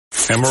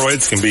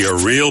Hemorrhoids can be a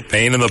real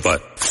pain in the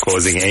butt,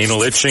 causing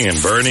anal itching and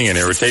burning and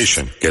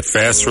irritation. Get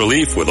fast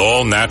relief with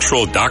all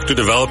natural,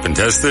 doctor-developed and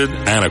tested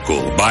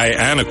Anacool. Buy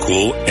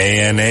Anacool,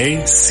 A-N-A-C-O-O-L,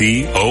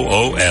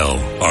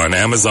 on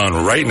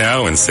Amazon right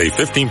now and save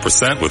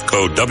 15% with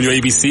code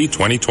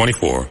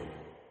WABC2024.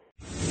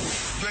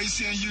 Great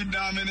seeing you,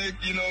 Dominic.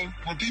 You know,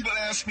 when people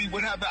ask me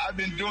what have I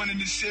been doing in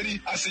this city,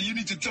 I say you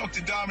need to talk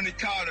to Dominic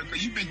Carter,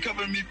 because you've been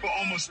covering me for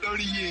almost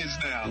 30 years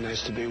now.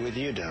 Nice to be with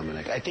you,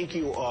 Dominic. I think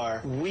you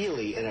are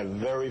really in a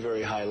very,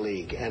 very high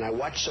league. And I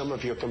watch some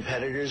of your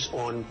competitors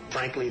on,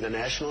 frankly, the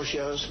national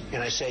shows,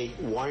 and I say,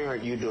 why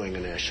aren't you doing a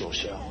national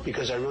show?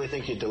 Because I really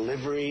think your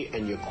delivery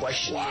and your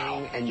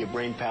questioning and your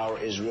brain power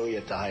is really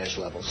at the highest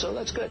level. So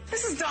that's good.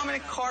 This is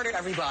Dominic Carter,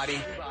 everybody.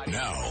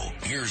 Now,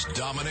 here's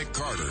Dominic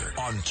Carter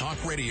on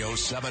Talk Radio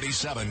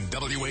 77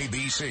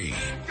 WABC.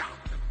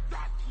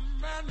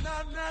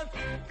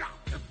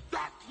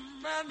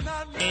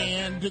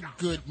 And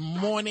good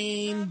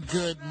morning,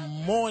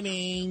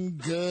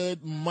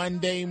 good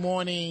Monday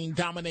morning.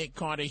 Dominic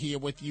Carter here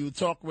with you,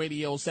 Talk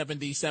Radio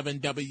 77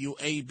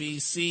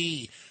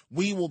 WABC.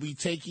 We will be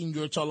taking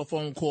your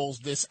telephone calls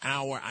this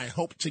hour. I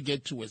hope to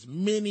get to as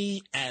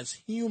many as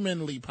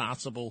humanly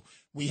possible.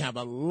 We have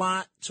a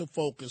lot to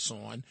focus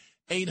on.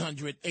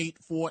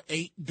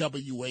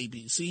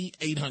 800-848-WABC,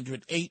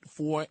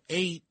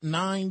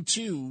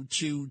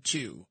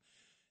 800-848-9222.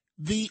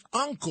 The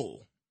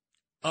uncle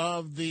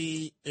of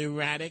the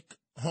erratic,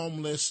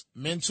 homeless,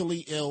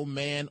 mentally ill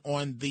man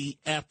on the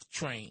F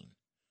train,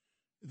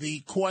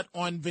 the caught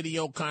on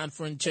video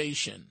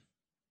confrontation,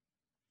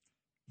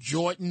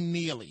 Jordan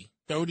Neely,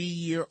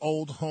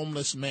 30-year-old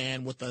homeless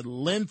man with a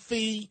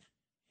lengthy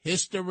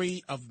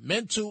history of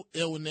mental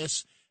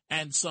illness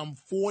and some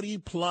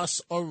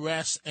 40-plus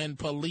arrests and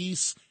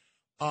police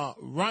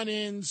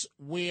run-ins,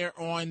 where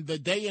on the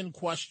day in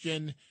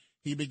question,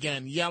 he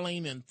began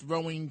yelling and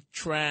throwing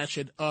trash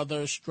at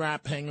other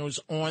strap hangers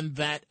on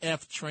that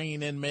F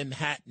train in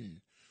Manhattan.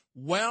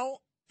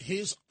 Well,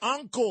 his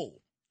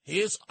uncle,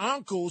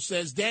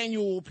 says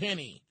Daniel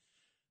Penny,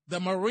 the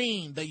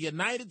Marine, the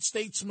United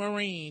States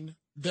Marine,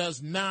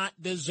 does not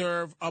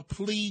deserve a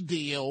plea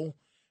deal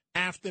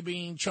after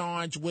being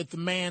charged with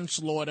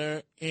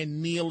manslaughter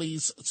in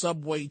Neely's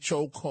subway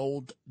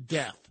chokehold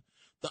death.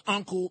 The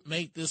uncle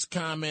made this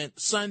comment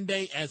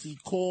Sunday as he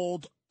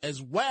called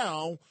as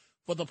well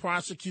for the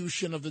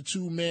prosecution of the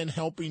two men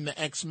helping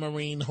the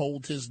ex-Marine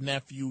hold his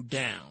nephew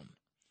down.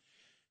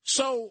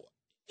 So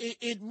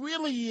it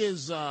really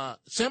is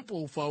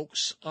simple,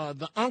 folks.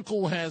 The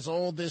uncle has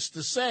all this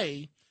to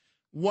say.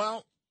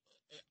 Well,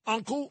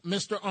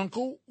 Mr.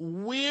 Uncle,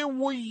 where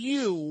were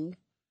you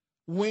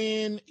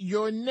when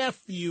your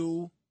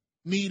nephew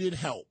needed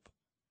help?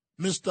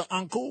 Mr.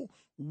 Uncle,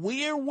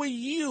 where were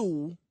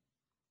you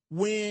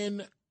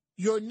when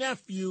your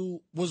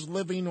nephew was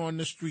living on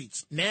the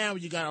streets? Now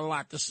you got a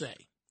lot to say.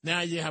 Now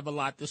you have a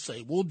lot to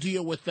say. We'll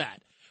deal with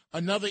that.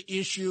 Another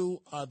issue,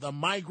 the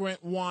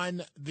migrant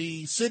one,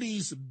 the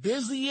city's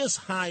busiest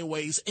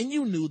highways, and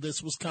you knew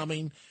this was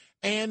coming,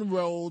 and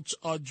roads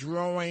are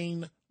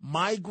drawing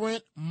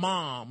migrant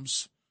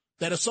moms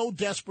that are so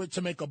desperate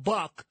to make a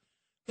buck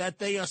that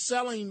they are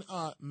selling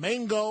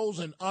mangoes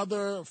and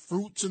other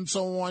fruits and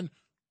so on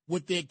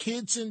with their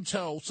kids in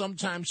tow,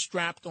 sometimes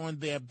strapped on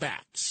their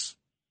backs.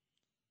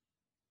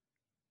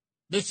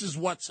 This is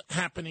what's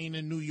happening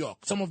in New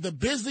York. Some of the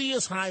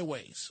busiest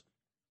highways.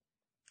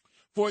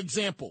 For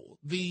example,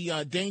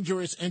 the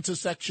dangerous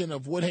intersection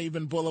of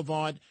Woodhaven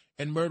Boulevard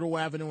and Myrtle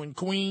Avenue in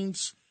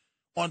Queens.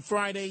 On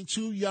Friday,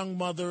 two young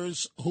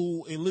mothers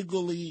who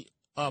illegally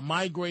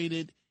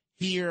migrated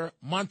here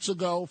months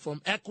ago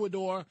from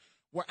Ecuador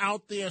were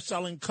out there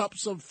selling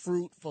cups of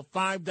fruit for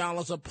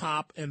 $5 a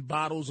pop and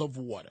bottles of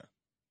water.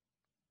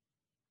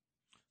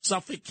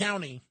 Suffolk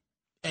County,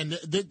 and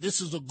this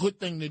is a good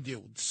thing to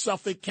do.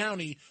 Suffolk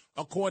County,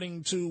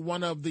 according to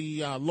one of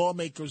the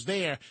lawmakers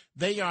there,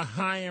 they are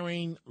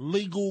hiring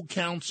legal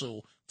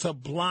counsel to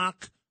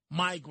block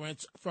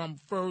migrants from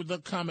further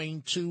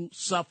coming to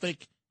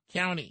Suffolk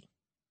County.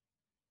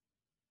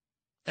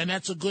 And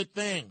that's a good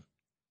thing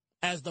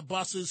as the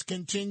buses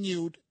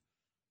continued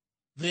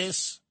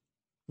this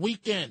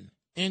weekend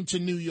into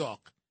New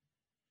York.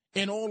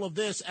 In all of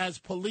this, as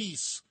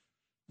police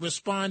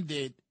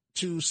responded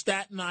to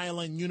Staten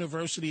Island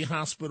University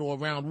Hospital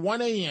around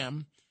 1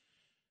 a.m.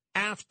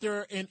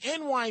 after an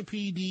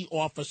NYPD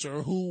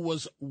officer who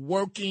was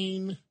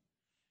working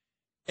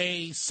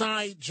a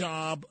side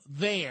job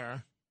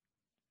there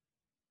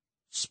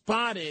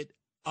spotted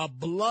a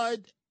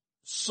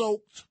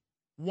blood-soaked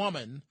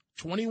woman,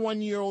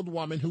 21-year-old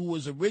woman who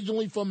was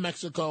originally from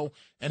Mexico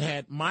and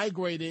had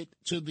migrated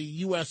to the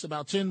U.S.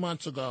 about 10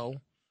 months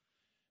ago.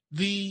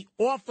 The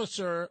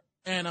officer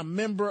and a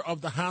member of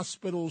the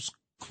hospital's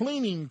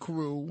cleaning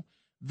crew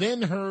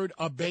then heard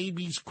a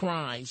baby's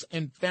cries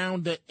and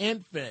found the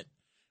infant,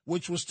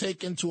 which was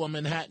taken to a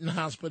Manhattan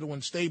hospital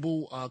in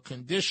stable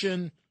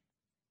condition.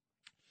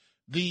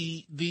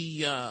 The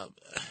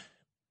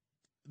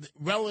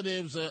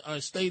relatives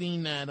are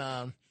stating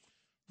that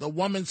The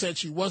woman said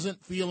she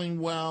wasn't feeling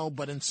well,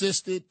 but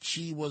insisted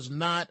she was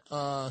not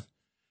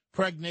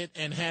pregnant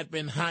and had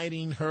been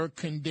hiding her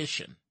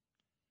condition.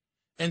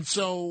 And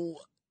so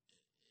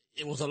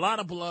it was a lot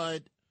of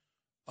blood.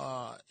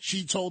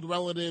 She told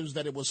relatives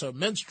that it was her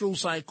menstrual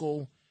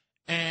cycle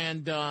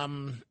and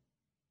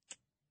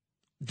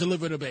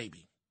delivered a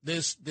baby.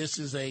 This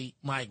is a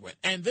migrant.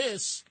 And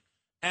this,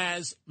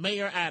 as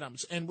Mayor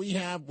Adams, and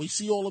we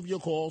see all of your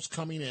calls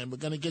coming in. We're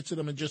going to get to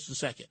them in just a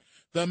second.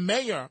 The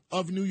mayor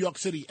of New York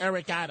City,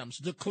 Eric Adams,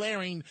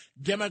 declaring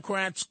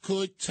Democrats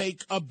could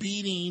take a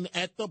beating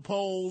at the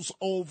polls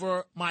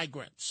over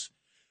migrants.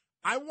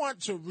 I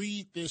want to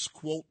read this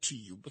quote to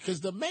you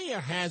because the mayor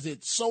has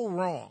it so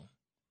wrong.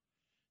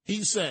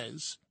 He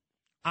says,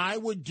 I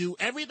would do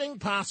everything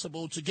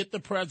possible to get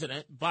the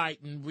president,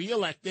 Biden,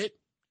 reelected.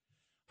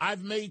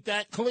 I've made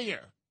that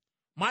clear.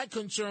 My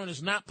concern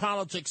is not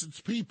politics,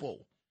 it's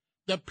people.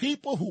 The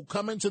people who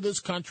come into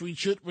this country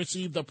should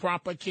receive the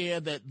proper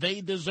care that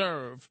they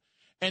deserve,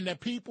 and the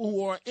people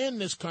who are in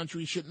this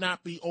country should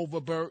not be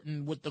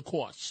overburdened with the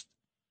cost.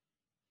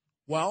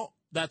 Well,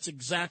 that's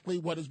exactly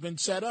what has been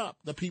set up.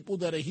 The people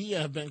that are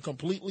here have been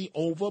completely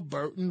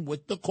overburdened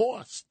with the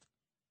cost.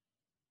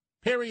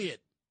 Period.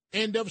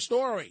 End of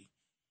story.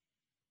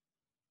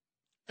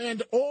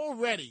 And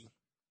already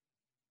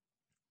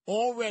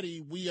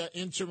we are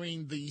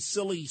entering the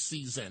silly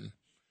season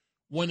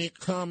when it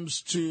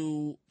comes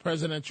to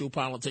presidential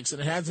politics,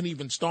 and it hasn't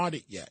even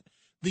started yet.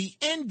 The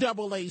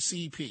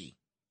NAACP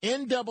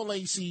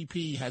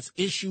has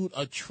issued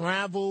a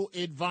travel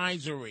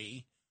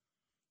advisory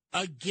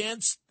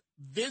against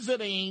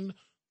visiting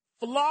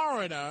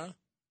Florida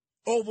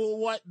over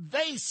what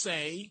they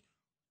say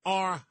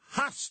are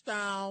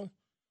hostile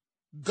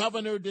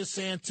Governor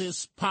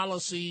DeSantis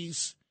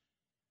policies.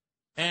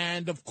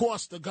 And, of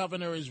course, the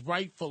governor is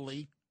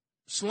rightfully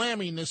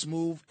slamming this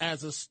move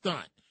as a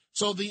stunt.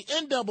 So the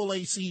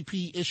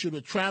NAACP issued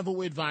a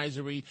travel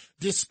advisory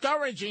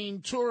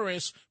discouraging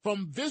tourists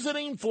from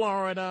visiting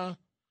Florida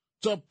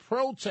to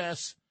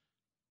protest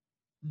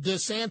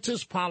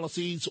DeSantis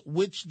policies,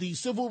 which the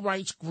civil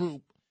rights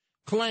group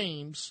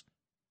claims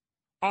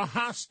are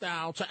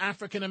hostile to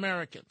African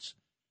Americans,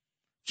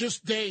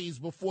 just days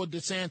before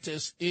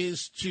DeSantis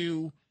is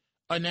to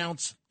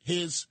announce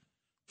his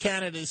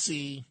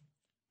candidacy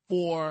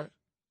for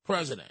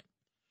president.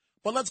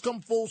 But let's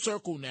come full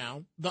circle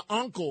now. The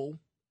uncle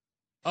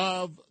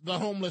of the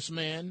homeless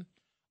man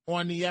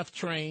on the F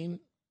train,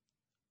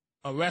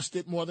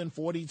 arrested more than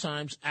 40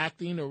 times,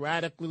 acting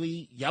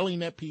erratically,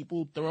 yelling at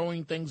people,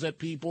 throwing things at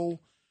people.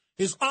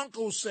 His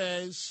uncle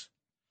says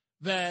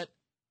that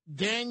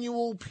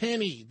Daniel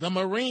Penny, the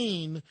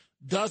Marine,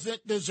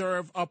 doesn't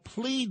deserve a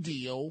plea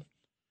deal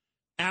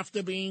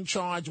after being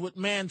charged with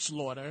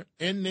manslaughter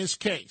in this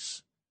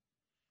case.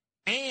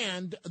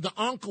 And the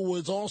uncle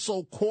is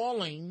also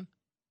calling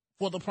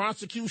for the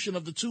prosecution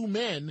of the two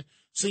men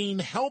seen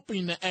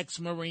helping the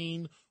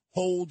ex-Marine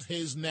hold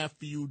his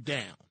nephew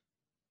down.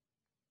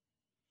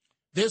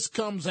 This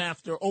comes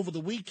after, over the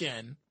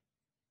weekend,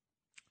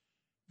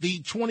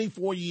 the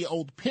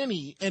 24-year-old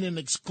Penny, in an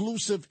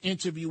exclusive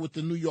interview with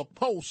the New York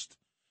Post,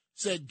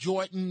 said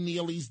Jordan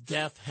Neely's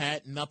death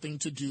had nothing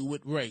to do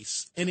with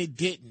race. And it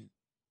didn't.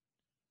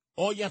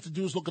 All you have to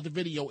do is look at the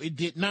video. It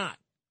did not.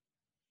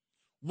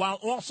 While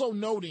also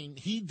noting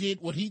he did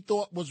what he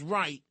thought was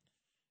right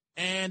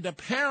and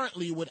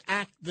apparently would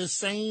act the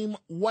same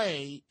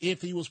way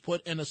if he was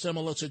put in a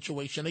similar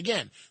situation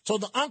again. So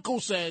the uncle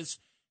says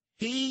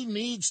he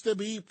needs to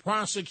be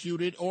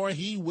prosecuted or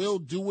he will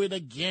do it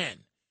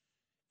again.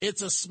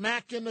 It's a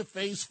smack in the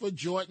face for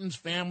Jordan's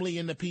family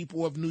and the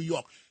people of New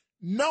York.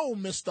 No,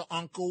 Mr.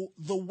 Uncle,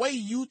 the way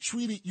you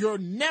treated your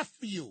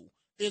nephew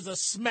is a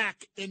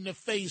smack in the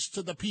face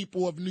to the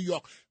people of New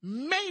York.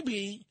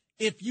 Maybe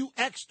if you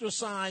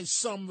exercise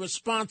some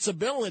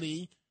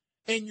responsibility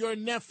in your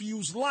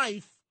nephew's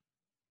life,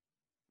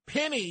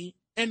 Penny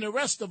and the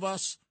rest of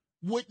us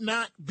would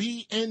not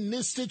be in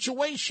this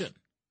situation.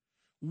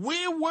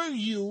 Where were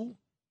you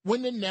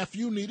when the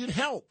nephew needed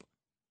help?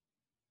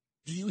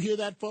 Do you hear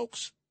that,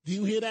 folks? Do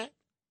you hear that?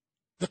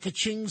 The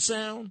ka-ching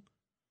sound?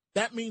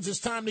 That means it's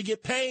time to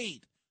get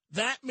paid.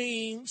 That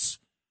means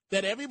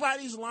that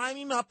everybody's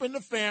lining up in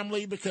the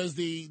family because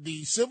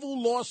the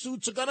civil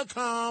lawsuits are going to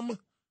come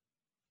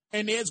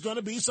and there's going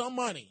to be some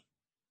money.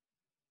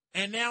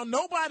 And now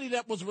nobody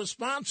that was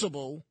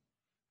responsible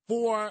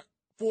for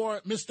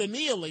Mr.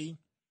 Neely,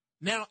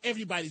 now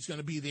everybody's going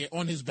to be there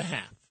on his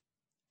behalf.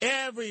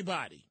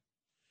 Everybody.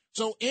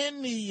 So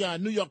in the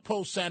New York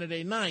Post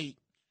Saturday night,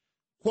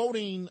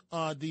 quoting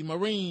the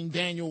Marine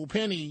Daniel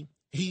Penny,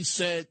 he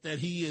said that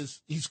he's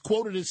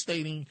quoted as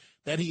stating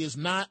that he is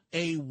not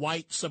a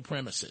white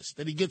supremacist,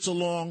 that he gets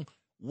along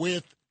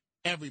with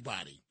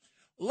everybody.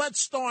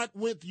 Let's start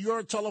with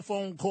your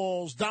telephone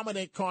calls.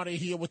 Dominic Carter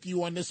here with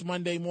you on this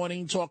Monday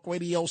morning, Talk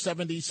Radio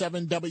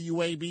 77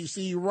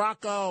 WABC.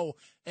 Rocco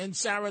in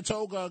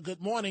Saratoga, good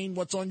morning.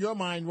 What's on your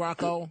mind,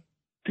 Rocco?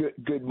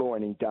 Good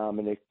morning,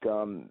 Dominic.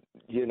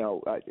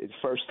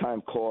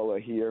 First-time caller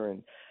here,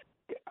 and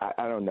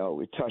I don't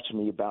know. It touched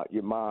me about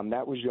your mom.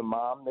 That was your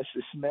mom,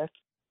 Mrs. Smith?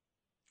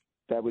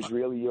 That was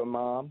really your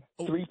mom?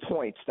 3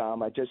 points,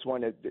 Dom. I just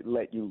want to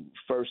let you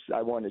first.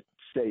 I want to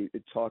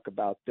talk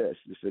about this,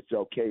 if it's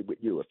okay with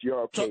you. If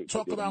you're okay,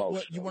 talk about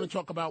what you want to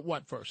talk about.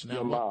 What first? Now,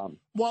 your mom.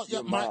 Well,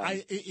 your yeah,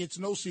 mom. It's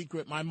no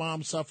secret. My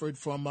mom suffered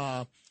from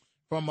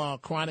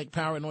chronic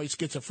paranoid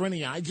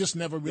schizophrenia. I just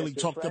never really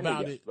talked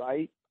about it.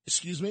 Right?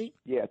 Excuse me?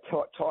 Yeah,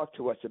 talk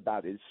to us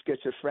about it.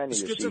 Schizophrenia.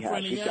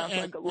 She sounds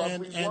like a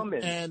lovely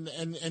woman.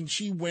 And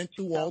she went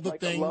through all the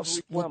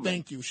things. Well,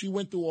 thank you. She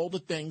went through all the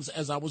things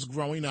as I was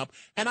growing up,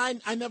 and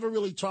I never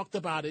really talked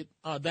about it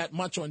that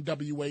much on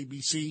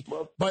WABC.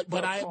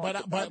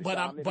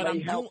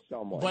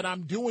 But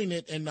I'm doing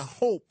it in the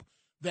hope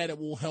that it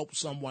will help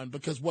someone,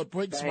 because what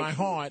breaks my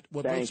heart,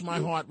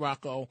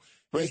 Rocco,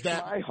 is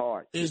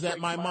that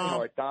my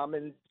mom.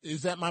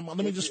 Let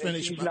me just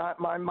finish. She's not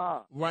my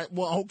mom. Right.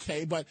 Well,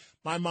 okay, but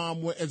my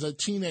mom, as a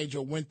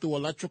teenager, went through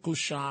electrical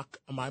shock.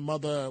 My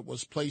mother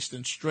was placed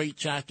in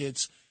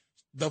straitjackets.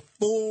 The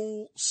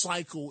full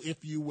cycle,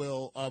 if you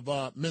will,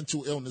 of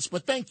mental illness.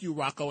 But thank you,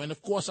 Rocco. And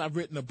of course, I've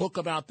written a book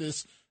about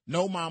this.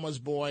 No Mama's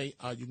Boy.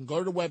 You can go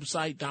to the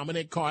website,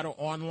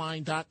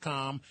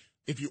 DominicCarterOnline.com.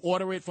 If you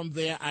order it from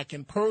there, I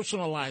can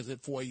personalize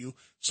it for you.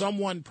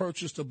 Someone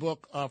purchased a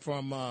book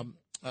from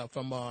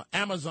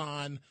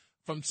Amazon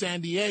from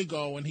San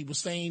Diego, and he was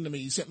saying to me,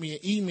 he sent me an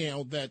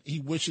email that he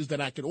wishes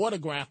that I could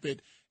autograph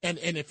it. And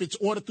if it's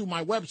ordered through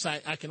my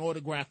website, I can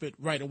autograph it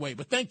right away.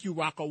 But thank you,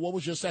 Rocco. What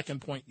was your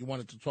second point you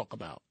wanted to talk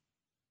about?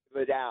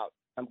 Give it out.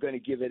 I'm going to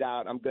give it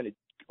out. I'm going to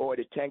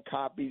order 10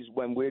 copies.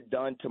 When we're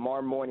done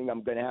tomorrow morning,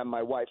 I'm going to have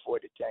my wife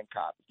order 10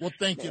 copies. Well,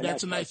 thank you.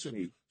 That's nice of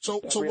you.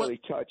 That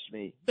really touched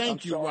me.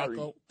 Thank you,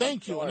 Rocco.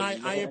 Thank you, and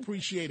I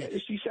appreciate it.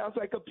 She sounds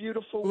like a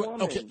beautiful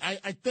woman. Okay,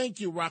 I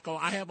thank you, Rocco.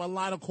 I have a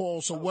lot of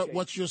calls, so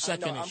what's your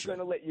second issue? I'm going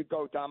to let you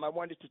go, Dom. I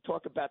wanted to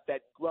talk about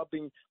that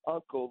grubbing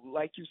uncle.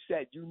 Like you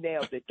said, you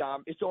nailed it,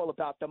 Dom. It's all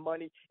about the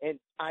money, and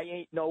I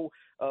ain't no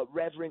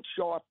Reverend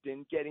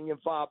Sharpton getting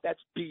involved. That's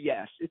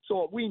BS.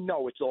 We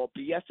know it's all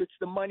BS. It's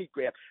the money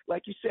grab.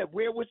 Like you said,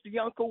 where was the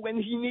uncle when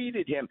he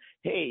needed him?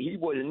 Hey, he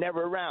was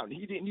never around.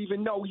 He didn't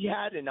even know he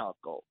had an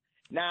uncle.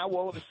 Now,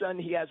 all of a sudden,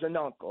 he has an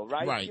uncle,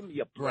 right? Right. Give me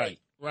a break.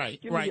 Right.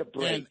 Give me a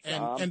break.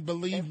 And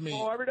believe me.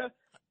 Florida,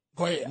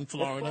 go ahead, in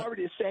Florida.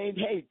 Florida is saying,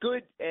 hey,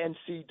 good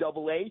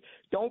NCAA,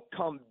 don't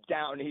come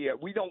down here.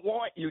 We don't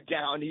want you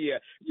down here.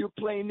 You're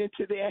playing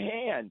into their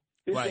hand.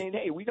 They're saying,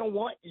 hey, we don't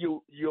want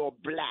your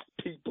black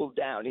people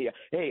down here.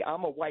 Hey,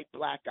 I'm a white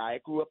black guy. I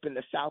grew up in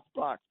the South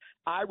Bronx.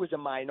 I was a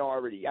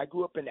minority. I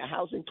grew up in the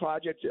housing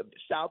projects of the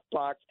South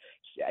Bronx,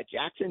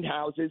 Jackson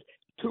houses.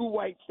 2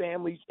 white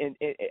families, and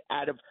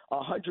out of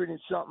 100 and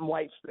something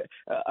white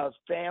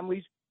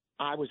families,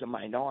 I was a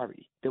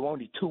minority. There were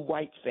only 2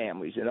 white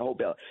families in the whole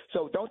bill.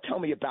 So don't tell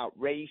me about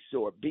race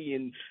or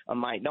being a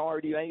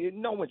minority.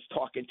 No one's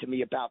talking to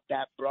me about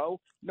that,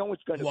 bro. No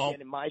one's going to get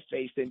in my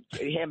face and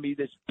hand me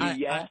this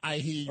BS. I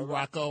hear you,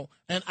 Rocco,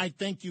 and I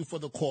thank you for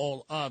the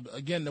call.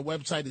 Again, the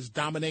website is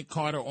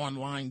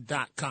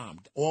DominicCarterOnline.com.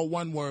 All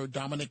one word,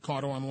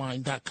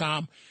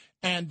 DominicCarterOnline.com.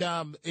 And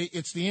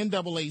it's the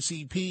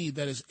NAACP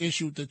that has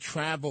issued the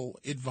travel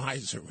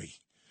advisory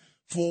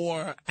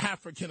for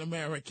African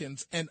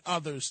Americans and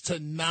others to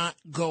not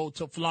go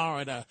to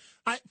Florida.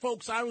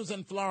 Folks, I was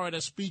in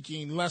Florida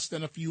speaking less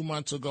than a few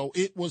months ago.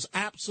 It was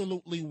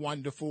absolutely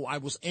wonderful. I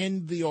was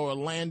in the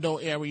Orlando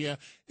area.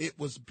 It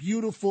was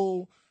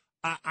beautiful.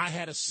 I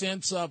had a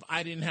sense of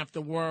I didn't have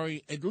to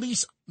worry, at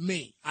least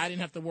me, I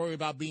didn't have to worry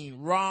about being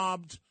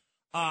robbed.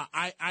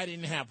 I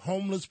didn't have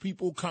homeless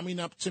people coming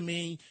up to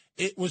me.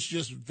 It was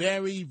just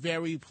very,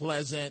 very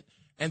pleasant.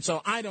 And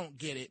so I don't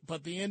get it.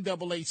 But the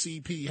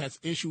NAACP has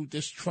issued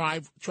this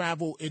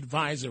travel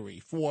advisory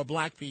for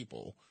black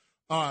people,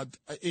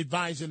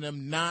 advising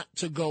them not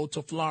to go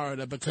to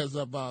Florida because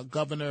of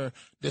Governor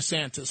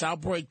DeSantis. I'll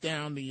break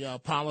down the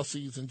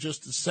policies in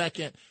just a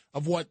second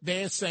of what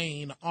they're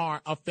saying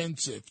are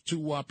offensive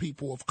to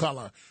people of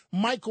color.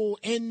 Michael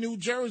in New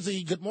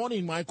Jersey. Good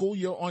morning, Michael.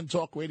 You're on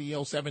Talk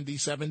Radio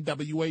 77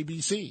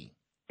 WABC.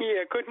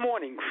 Yeah, good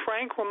morning.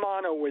 Frank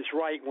Romano was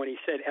right when he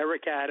said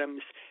Eric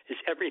Adams is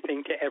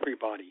everything to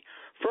everybody.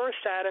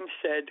 First, Adams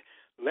said,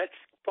 let's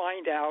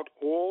find out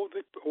all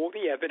the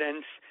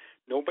evidence.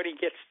 Nobody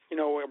gets,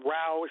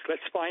 aroused.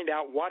 Let's find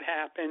out what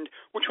happened,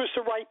 which was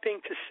the right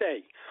thing to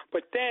say.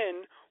 But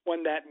then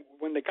when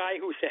the guy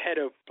who's the head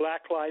of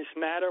Black Lives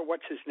Matter,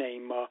 what's his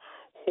name,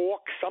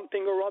 Hawk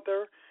something or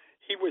other,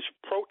 he was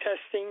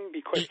protesting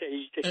because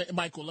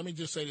Michael, let me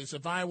just say this.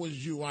 If I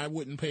was you, I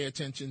wouldn't pay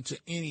attention to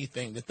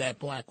anything that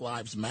Black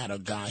Lives Matter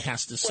guy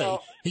has to say.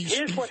 Well,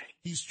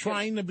 he's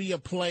trying to be a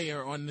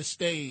player on the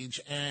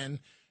stage, and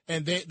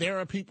there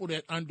are people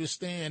that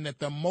understand that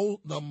the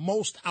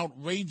most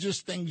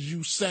outrageous things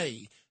you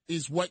say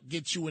is what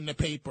gets you in the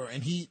paper,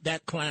 and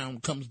that clown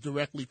comes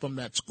directly from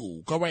that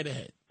school. Go right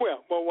ahead.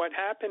 Well, what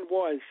happened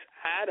was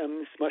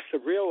Adams must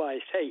have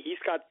realized, hey, he's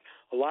got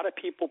a lot of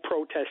people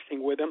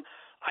protesting with him.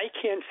 I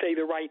can't say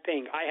the right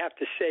thing. I have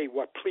to say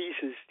what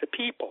pleases the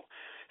people.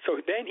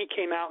 So then he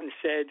came out and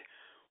said,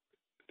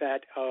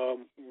 that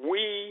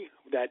we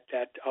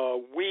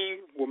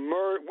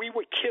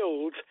were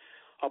killed.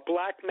 A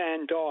black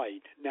man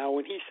died. Now,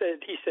 when he said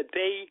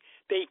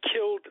they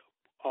killed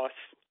us,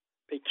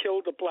 they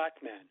killed a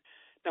black man.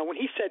 Now, when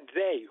he said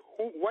they,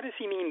 what does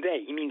he mean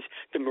they? He means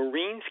the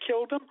Marines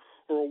killed him,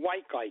 or a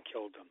white guy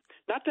killed him.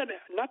 Not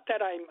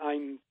that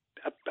I'm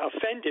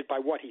offended by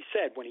what he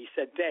said when he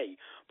said they,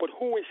 but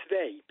who is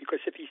they?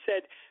 Because if he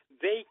said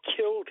they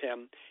killed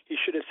him, he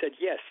should have said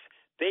yes,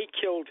 they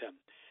killed him.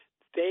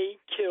 They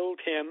killed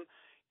him.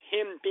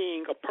 Him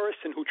being a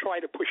person who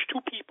tried to push two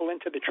people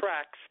into the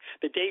tracks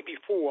the day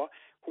before,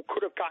 who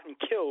could have gotten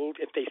killed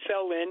if they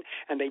fell in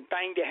and they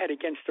banged their head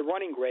against the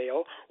running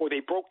rail, or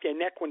they broke their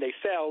neck when they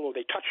fell, or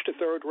they touched the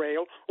third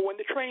rail, or when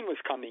the train was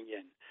coming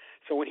in.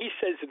 So when he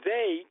says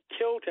they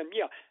killed him,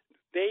 yeah,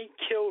 they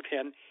killed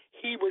him.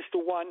 He was the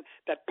one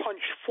that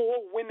punched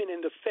 4 women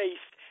in the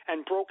face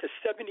and broke a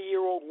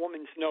 70-year-old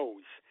woman's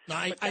nose. No,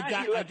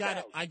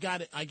 I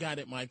got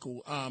it,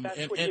 Michael.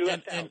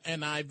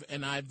 And I've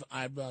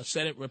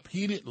said it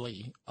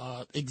repeatedly,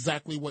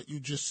 exactly what you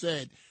just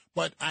said.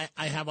 But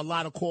I have a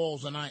lot of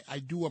calls, and I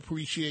do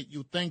appreciate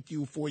you. Thank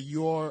you for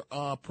your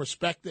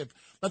perspective.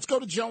 Let's go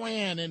to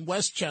Joanne in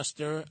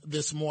Westchester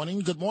this morning.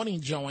 Good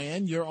morning,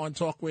 Joanne. You're on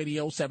Talk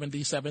Radio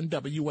 77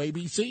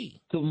 WABC.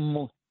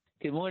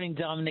 Good morning,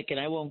 Dominic, and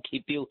I won't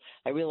keep you.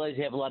 I realize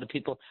you have a lot of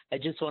people. I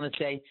just want to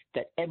say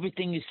that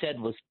everything you said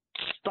was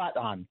spot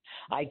on.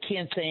 I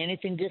can't say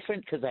anything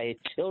different because I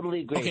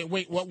totally agree. Okay,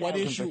 wait. What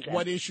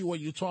issue are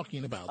you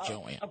talking about,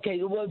 Joanne? Okay,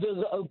 well,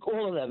 there's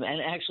all of them,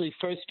 and actually,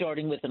 first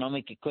starting with, and I'll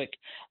make it quick,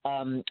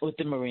 with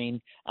the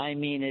Marine. I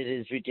mean, it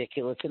is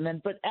ridiculous. And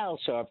then, but Al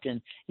Sharpton,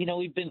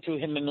 we've been through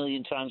him a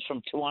million times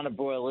from Tawana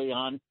Broyley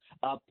on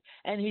up,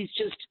 and he's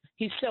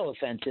so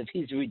offensive.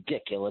 He's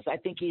ridiculous. I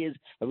think he is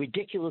a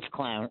ridiculous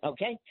clown,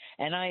 okay?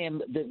 And I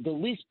am the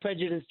least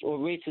prejudiced or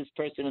racist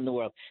person in the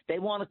world. They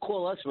want to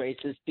call us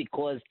racist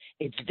because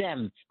it's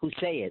them who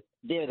say it.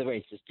 They're the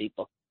racist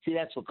people. See,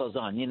 that's what goes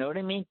on. You know what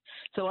I mean?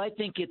 So I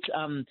think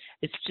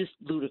it's just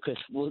ludicrous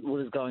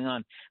what is going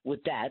on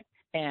with that.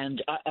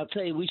 And I'll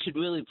tell you, we should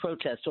really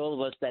protest, all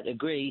of us that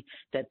agree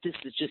that this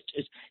is just,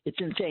 it's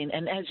insane.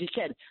 And as you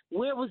said,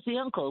 where was the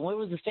uncle and where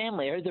was the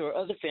family? I heard there were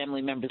other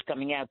family members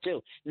coming out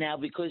too. Now,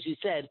 because you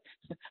said,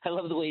 I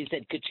love the way you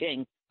said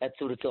ka-ching, that's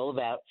what it's all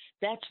about.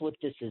 That's what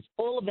this is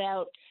all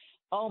about.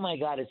 Oh, my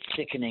God, it's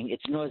sickening.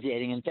 It's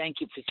nauseating. And thank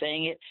you for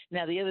saying it.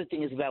 Now, the other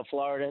thing is about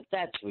Florida.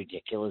 That's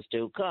ridiculous,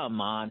 too. Come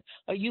on.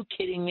 Are you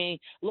kidding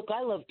me? Look,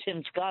 I love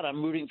Tim Scott.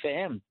 I'm rooting for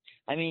him.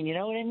 I mean, you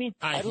know what I mean?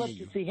 I'd love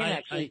to see him,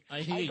 actually.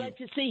 I'd like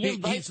to see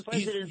him vice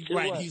president.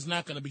 Right, he's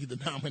not going to be the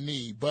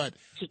nominee. But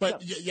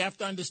you have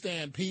to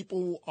understand,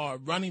 people are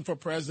running for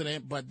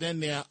president, but then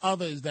there are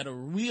others that are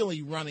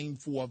really running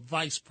for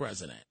vice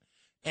president.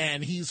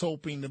 And he's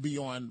hoping to be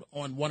on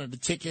one of the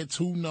tickets.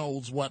 Who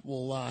knows what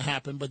will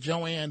happen. But,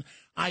 Joanne,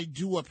 I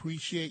do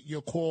appreciate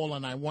your call,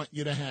 and I want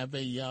you to have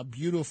a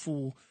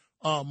beautiful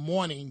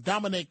morning.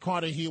 Dominic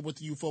Carter here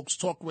with you, folks.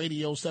 Talk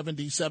Radio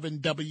 77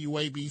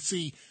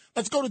 WABC.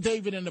 Let's go to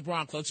David in the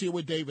Bronx. Let's hear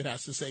what David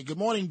has to say. Good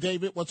morning,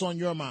 David. What's on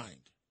your mind?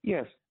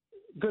 Yes.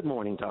 Good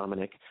morning,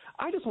 Dominic.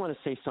 I just want to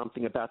say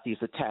something about these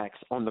attacks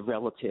on the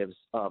relatives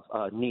of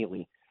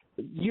Neely.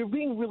 You're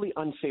being really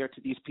unfair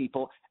to these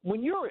people.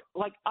 When you're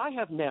like, I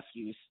have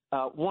nephews,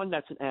 one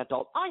that's an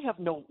adult. I have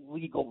no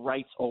legal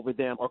rights over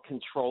them or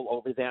control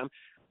over them.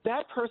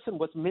 That person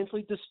was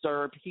mentally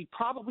disturbed. He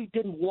probably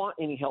didn't want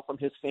any help from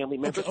his family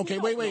members. Okay,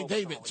 wait,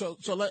 David. So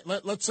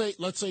let's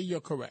say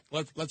you're correct.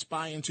 Let's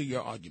buy into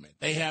your argument.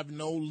 They have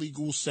no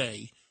legal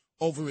say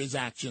over his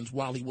actions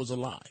while he was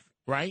alive,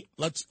 right?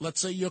 Let's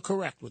say you're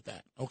correct with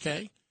that.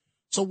 Okay.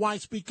 So why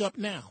speak up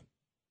now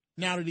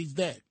that he's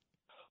dead?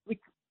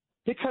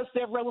 Because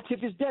their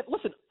relative is dead.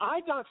 Listen,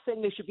 I'm not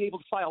saying they should be able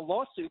to file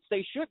lawsuits.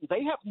 They shouldn't.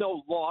 They have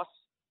no loss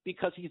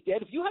because he's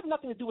dead. If you have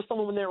nothing to do with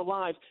someone when they're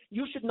alive,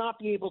 you should not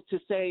be able to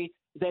say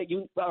that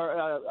you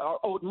are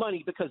owed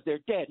money because they're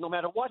dead, no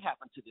matter what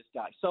happened to this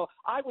guy. So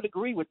I would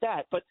agree with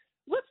that. But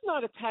let's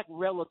not attack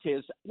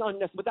relatives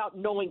without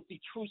knowing the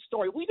true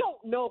story. We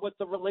don't know what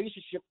the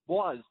relationship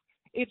was.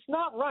 It's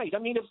not right. I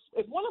mean,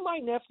 if one of my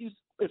nephews,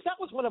 if that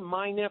was one of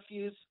my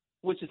nephews,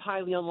 which is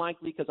highly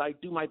unlikely because I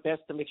do my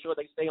best to make sure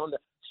they stay on the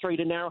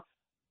straight and narrow,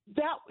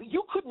 that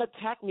you couldn't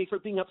attack me for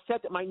being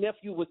upset that my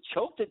nephew was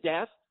choked to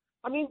death.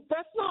 I mean,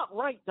 that's not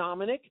right,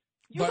 Dominic.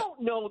 You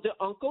don't know the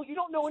uncle. You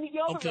don't know any of the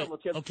other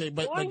relatives. Okay,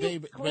 but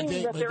David,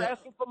 they're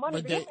asking for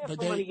money. They haven't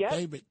asked for money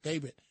yet.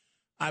 David,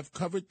 I've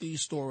covered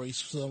these stories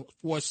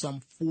for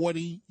some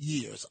 40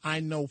 years.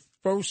 I know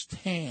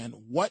firsthand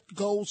what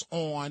goes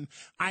on.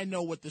 I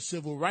know what the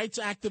civil rights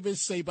activists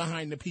say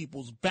behind the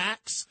people's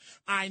backs.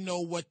 I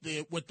know what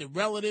the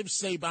relatives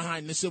say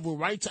behind the civil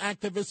rights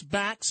activists'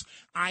 backs.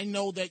 I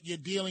know that you're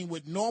dealing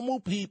with normal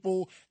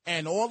people,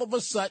 and all of a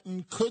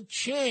sudden,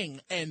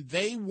 ka-ching, and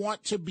they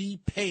want to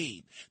be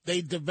paid. They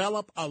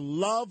develop a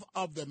love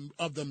of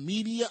the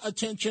media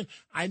attention.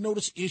 I know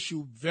this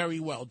issue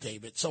very well,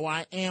 David, so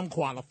I am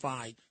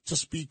qualified to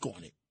speak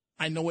on it.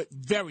 I know it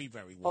very,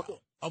 very well. Okay.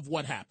 of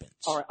what happens.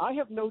 All right, I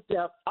have no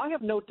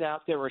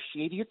doubt there are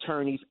shady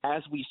attorneys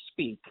as we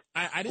speak.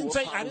 I didn't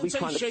say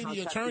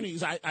shady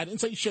attorneys. I didn't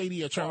say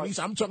shady attorneys.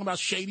 I'm talking about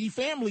shady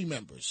family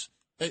members.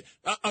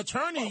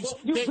 Attorneys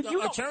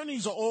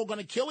attorneys are all going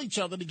to kill each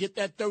other to get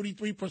that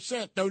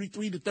 33%,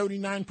 33 to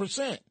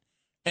 39%.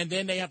 And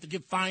then they have to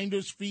get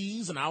finder's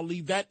fees, and I'll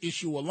leave that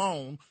issue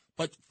alone.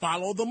 But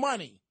follow the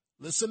money.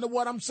 Listen to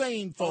what I'm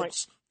saying,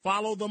 folks. Right.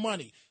 Follow the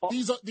money.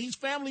 These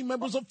family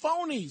members are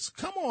phonies.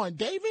 Come on,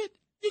 David.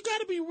 You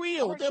got to be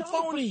real. Right, They're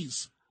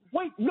phonies.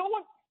 Wait,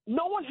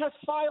 no one has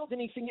filed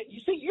anything yet. You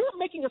see, you're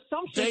making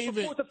assumptions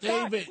before the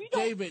fact.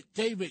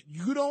 David,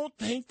 you don't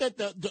think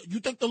that you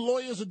think the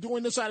lawyers are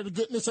doing this out of the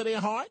goodness of their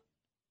heart?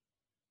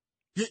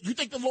 You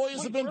think the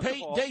lawyers have been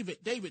paid?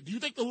 David, do you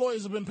think the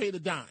lawyers have been paid a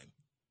dime?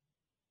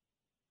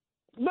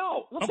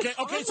 No. Listen,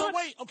 so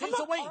wait.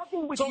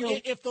 So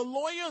if the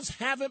lawyers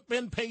haven't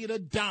been paid a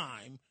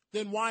dime,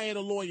 then why are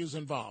the lawyers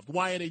involved?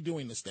 Why are they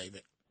doing this,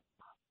 David?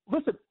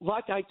 Listen,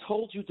 like I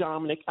told you,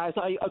 Dominic, as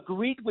I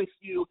agreed with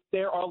you,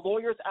 there are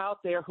lawyers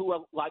out there who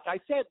are, like I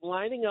said,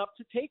 lining up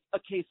to take a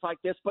case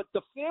like this. But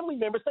the family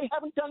members, they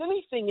haven't done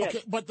anything yet.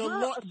 Okay, but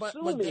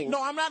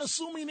no, I'm not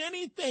assuming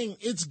anything.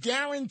 It's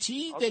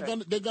guaranteed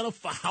they're gonna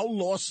file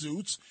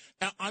lawsuits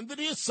under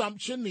the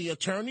assumption the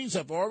attorneys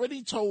have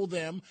already told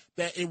them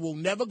that it will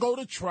never go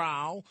to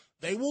trial.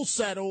 They will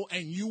settle,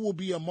 and you will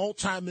be a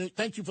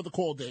thank you for the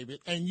call,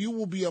 David, and you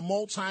will be a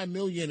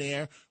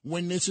multimillionaire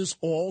when this is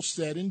all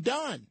said and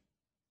done.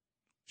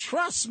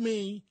 Trust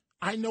me,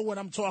 I know what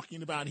I'm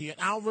talking about here.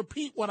 And I'll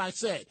repeat what I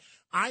said.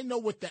 I know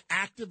what the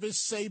activists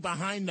say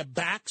behind the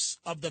backs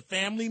of the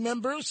family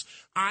members.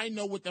 I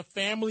know what the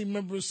family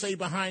members say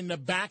behind the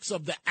backs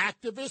of the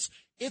activists.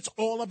 It's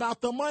all about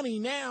the money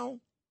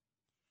now.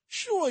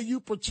 Sure, you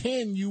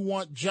pretend you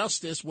want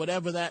justice,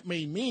 whatever that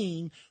may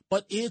mean,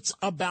 but it's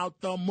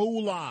about the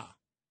moolah.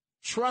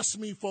 Trust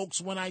me,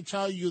 folks, when I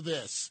tell you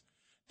this.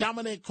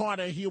 Dominic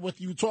Carter here with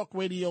you, Talk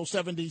Radio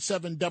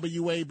 77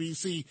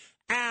 WABC.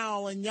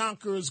 Al and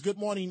Yonkers, good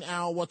morning,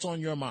 Al. What's on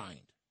your mind?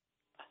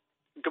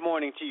 Good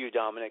morning to you,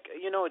 Dominic.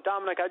 You know,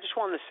 Dominic, I just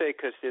wanted to say,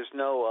 because there's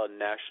no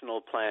national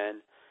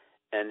plan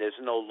and there's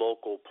no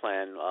local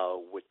plan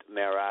with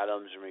Mayor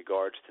Adams in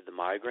regards to the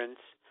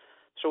migrants.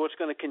 So what's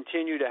going to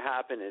continue to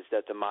happen is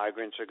that the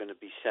migrants are going to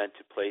be sent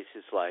to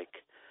places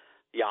like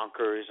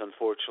Yonkers,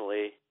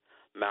 unfortunately,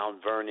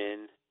 Mount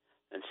Vernon,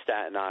 and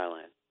Staten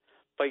Island.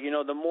 But, you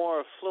know, the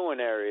more affluent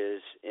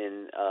areas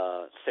in,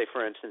 say,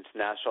 for instance,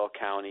 Nassau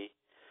County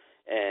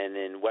and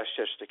in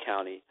Westchester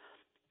County,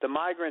 the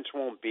migrants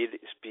won't be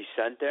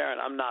sent there. And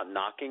I'm not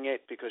knocking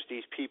it, because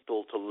these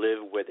people, to live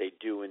where they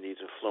do in these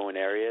affluent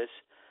areas,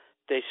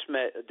 they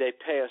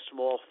pay a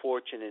small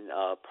fortune in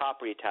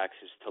property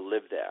taxes to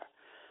live there.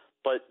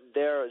 But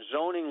their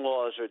zoning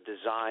laws are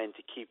designed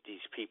to keep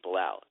these people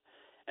out.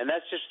 And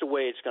that's just the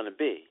way it's going to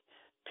be.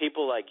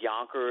 People like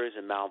Yonkers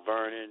and Mount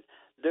Vernon,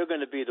 they're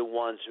going to be the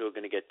ones who are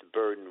going to get the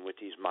burden with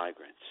these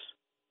migrants.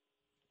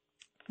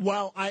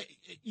 Well,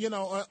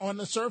 on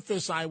the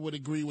surface, I would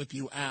agree with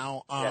you,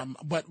 Al.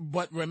 But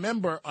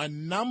remember, a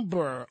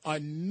number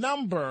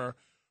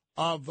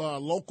of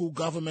local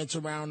governments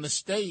around the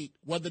state,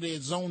 whether they're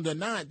zoned or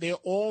not, they're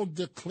all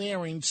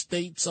declaring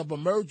states of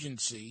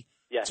emergency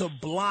to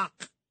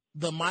block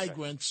the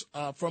migrants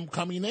from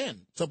coming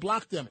in, to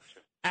block them.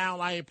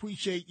 Al, I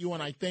appreciate you,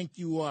 and I thank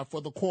you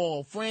for the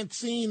call.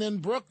 Francine in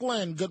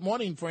Brooklyn. Good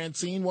morning,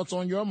 Francine. What's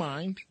on your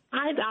mind?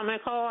 Hi,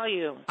 Dominic. How are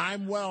you?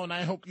 I'm well, and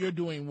I hope you're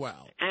doing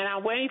well. And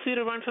I'm waiting for you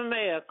to run for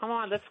mayor. Come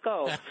on, let's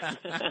go.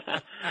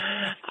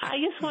 I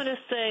just want to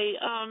say,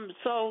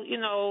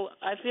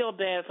 I feel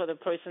bad for the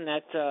person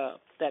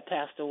that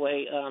passed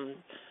away,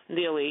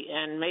 Neely,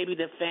 and maybe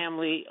the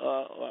family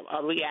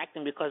are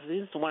reacting because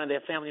one of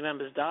their family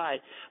members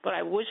died. But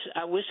I wish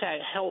I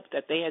had helped,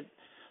 that they had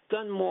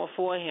done more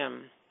for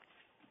him.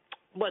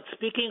 But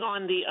speaking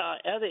on the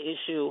other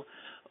issue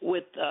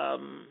with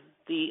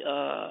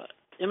the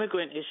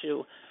immigrant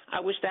issue,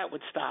 I wish that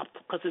would stop,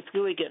 because it's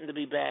really getting to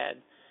be bad.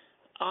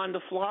 On the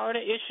Florida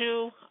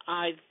issue,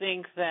 I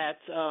think that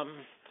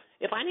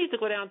if I need to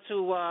go down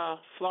to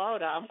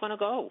Florida, I'm going to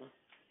go.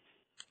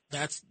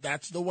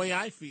 That's the way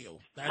I feel.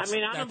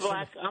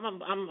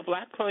 I'm a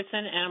black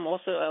person, and I'm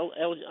also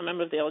a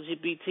member of the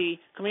LGBT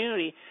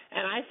community.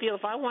 And I feel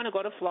if I want to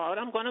go to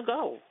Florida, I'm going to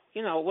go.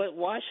 You know,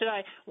 why should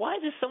I? Why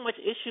is there so much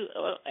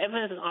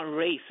evidence on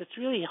race? It's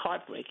really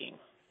heartbreaking.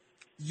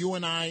 You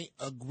and I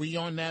agree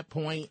on that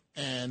point,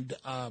 and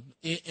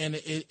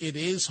it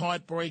is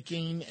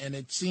heartbreaking, and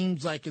it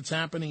seems like it's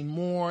happening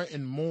more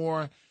and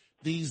more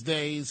these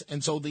days.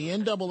 And so the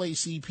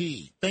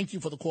NAACP, thank you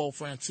for the call,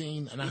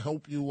 Francine, and I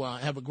hope you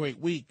have a great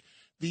week.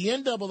 The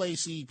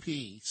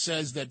NAACP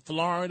says that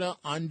Florida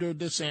under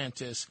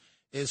DeSantis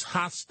is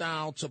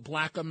hostile to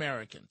black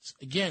Americans.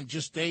 Again,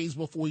 just days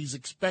before he's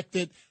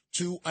expected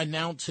to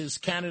announce his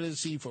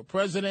candidacy for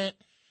president.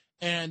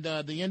 And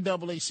the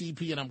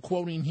NAACP, and I'm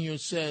quoting here,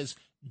 says,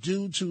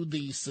 due to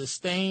the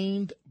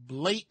sustained,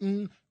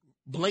 blatant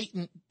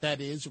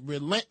that is,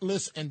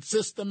 relentless and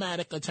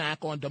systematic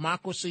attack on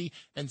democracy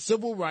and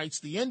civil rights,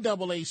 the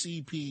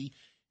NAACP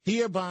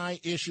hereby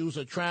issues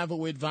a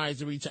travel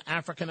advisory to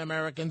African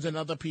Americans and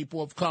other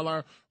people of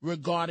color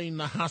regarding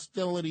the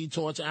hostility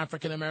towards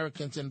African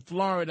Americans in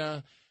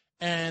Florida.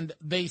 And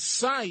they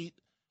cite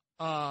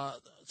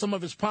some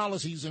of his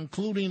policies,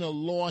 including a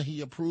law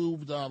he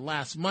approved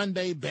last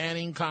Monday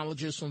banning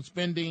colleges from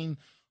spending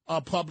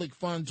public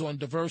funds on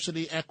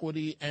diversity,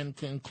 equity, and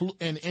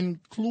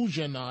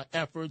inclusion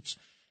efforts,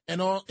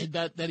 and all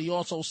that he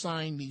also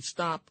signed the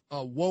Stop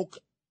Woke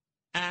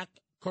Act,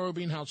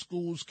 curbing how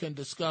schools can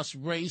discuss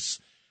race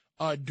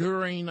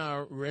during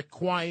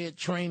required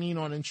training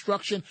on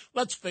instruction.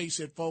 Let's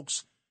face it,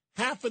 folks,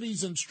 half of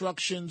these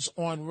instructions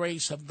on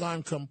race have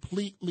gone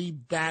completely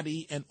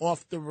batty and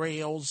off the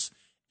rails.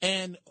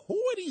 And who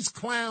are these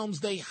clowns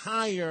they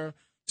hire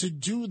to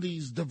do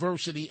these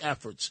diversity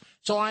efforts?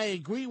 So I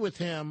agree with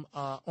him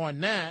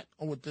on that,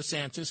 with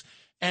DeSantis.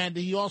 And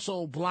he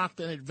also blocked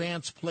an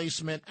advanced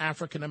placement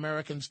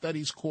African-American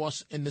studies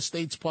course in the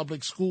state's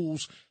public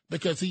schools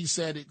because he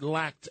said it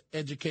lacked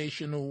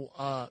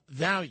educational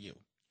value.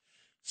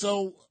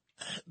 So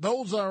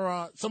those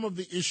are some of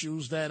the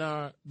issues that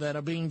are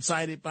being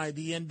cited by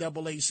the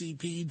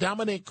NAACP.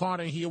 Dominic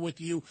Carter here with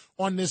you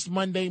on this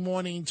Monday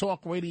morning,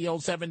 Talk Radio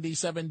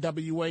 77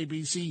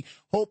 WABC.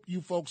 Hope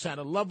you folks had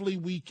a lovely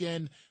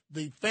weekend.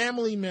 The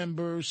family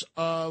members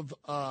of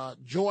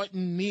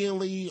Jordan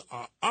Neely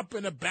are up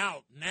and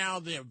about now.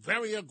 They're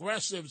very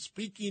aggressive,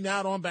 speaking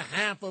out on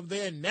behalf of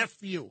their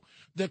nephew,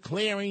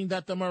 declaring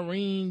that the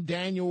Marine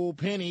Daniel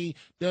Penny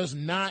does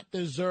not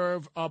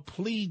deserve a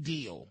plea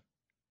deal.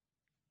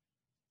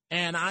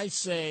 And I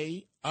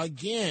say,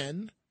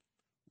 again,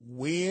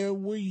 where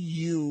were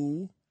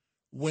you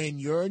when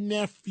your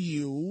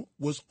nephew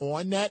was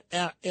on that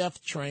F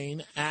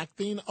train,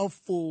 acting a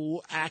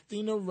fool,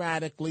 acting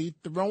erratically,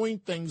 throwing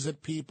things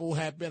at people,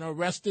 have been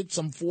arrested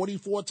some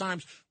 44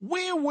 times?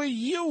 Where were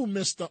you,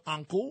 Mr.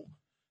 Uncle?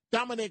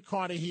 Dominic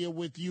Carter here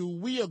with you.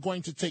 We are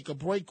going to take a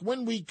break.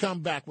 When we come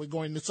back, we're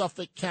going to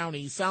Suffolk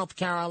County, South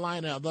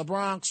Carolina, the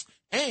Bronx,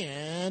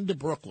 and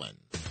Brooklyn.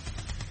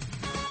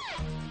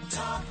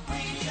 Talk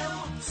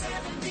Radio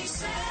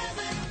 77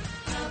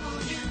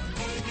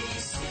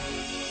 WABC.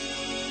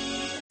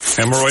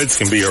 Hemorrhoids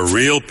can be a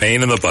real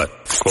pain in the butt,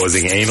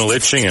 causing anal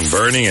itching and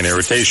burning and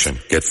irritation.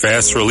 Get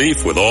fast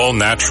relief with all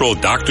natural,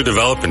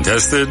 doctor-developed and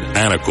tested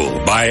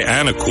Anacool. Buy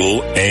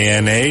Anacool,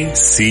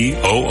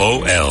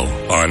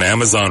 ANACOOL, on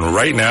Amazon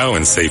right now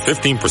and save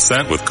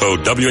 15% with code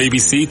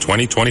WABC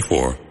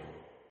 2024.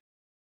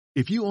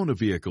 If you own a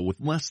vehicle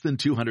with less than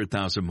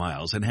 200,000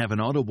 miles and have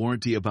an auto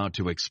warranty about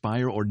to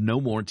expire or no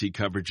warranty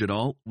coverage at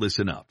all,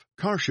 listen up.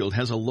 CarShield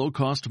has a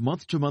low-cost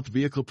month-to-month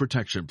vehicle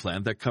protection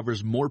plan that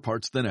covers more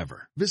parts than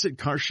ever. Visit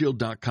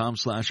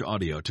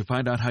carshield.com/audio to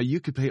find out how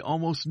you could pay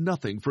almost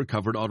nothing for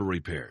covered auto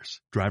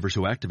repairs. Drivers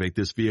who activate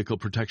this vehicle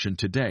protection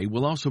today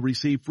will also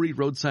receive free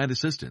roadside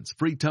assistance,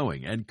 free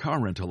towing, and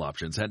car rental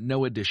options at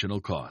no additional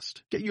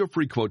cost. Get your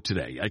free quote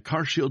today at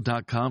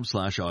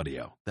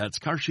carshield.com/audio. That's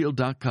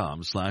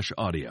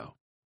carshield.com/audio.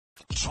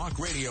 Talk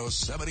Radio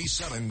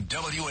 77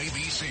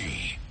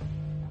 WABC.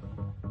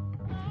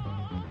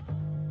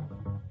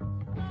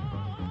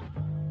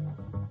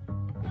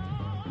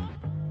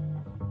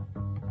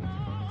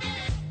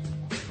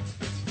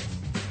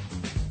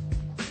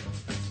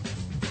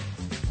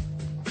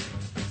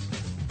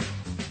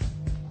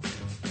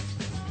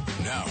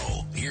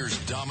 Now, here's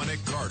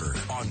Dominic Carter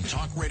on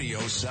Talk Radio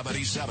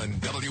 77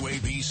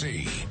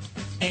 WABC.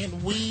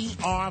 And we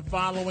are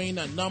following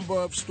a number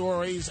of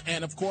stories.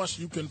 And, of course,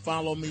 you can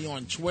follow me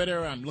on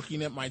Twitter. I'm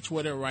looking at my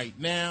Twitter right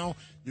now.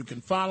 You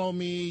can follow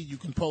me. You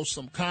can post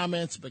some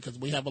comments because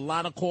we have a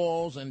lot of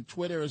calls. And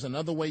Twitter is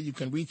another way you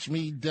can reach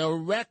me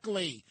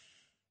directly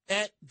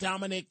at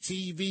Dominic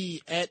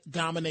TV,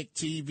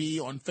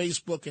 on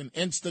Facebook and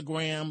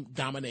Instagram,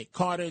 Dominic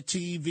Carter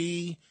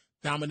TV.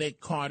 Dominic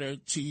Carter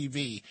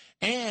TV.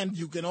 And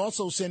you can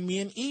also send me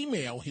an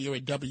email here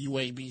at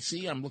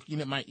WABC. I'm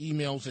looking at my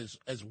emails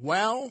as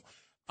well.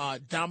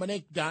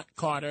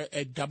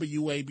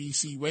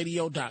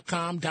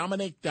 Dominic.Carter@WABCradio.com.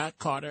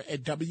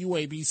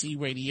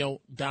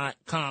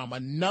 Dominic.Carter@WABCradio.com.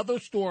 Another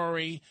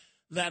story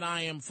that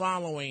I am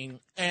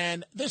following,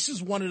 and this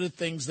is one of the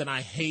things that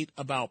I hate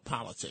about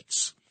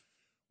politics.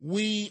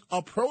 We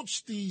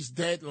approach these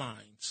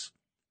deadlines,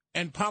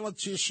 and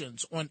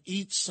politicians on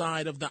each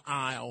side of the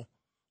aisle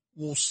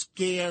will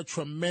scare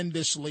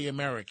tremendously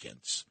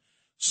Americans.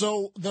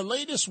 So the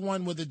latest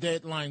one with the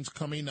deadlines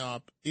coming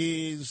up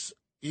is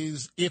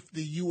if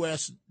the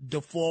U.S.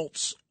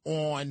 defaults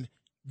on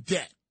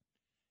debt.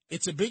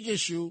 It's a big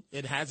issue.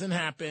 It hasn't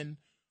happened,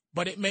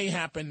 but it may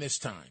happen this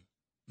time.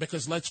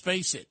 Because let's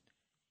face it,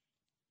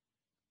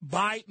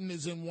 Biden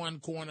is in one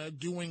corner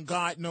doing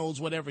God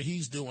knows whatever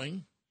he's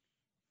doing.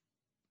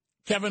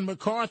 Kevin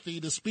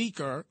McCarthy, the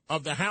Speaker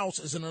of the House,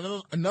 is in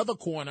another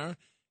corner,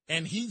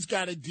 and he's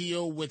got to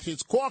deal with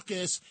his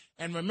caucus.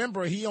 And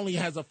remember, he only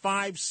has a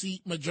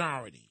 5-seat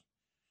majority.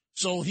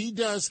 So he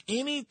does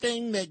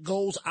anything that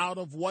goes out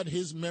of what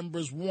his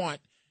members want.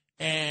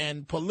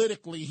 and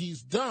politically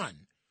he's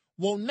done.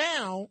 Well,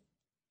 now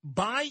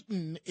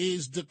Biden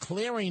is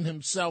declaring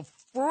himself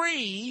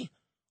free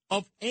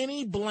of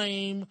any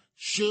blame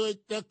should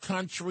the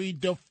country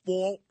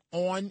default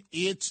on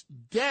its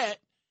debt,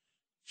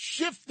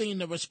 shifting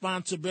the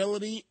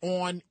responsibility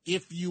on,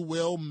 if you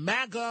will,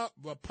 MAGA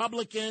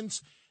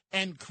Republicans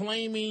and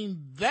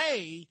claiming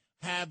they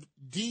have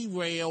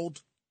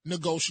derailed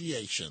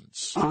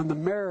negotiations. On the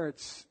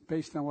merits,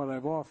 based on what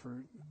I've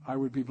offered, I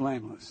would be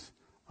blameless.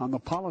 On the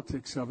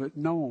politics of it,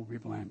 no one will be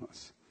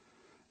blameless.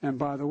 And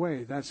by the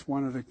way, that's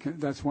one of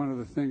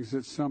the things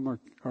that some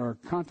are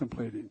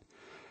contemplating.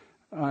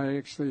 I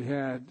actually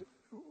had,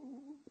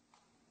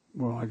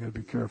 well, I got to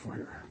be careful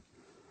here.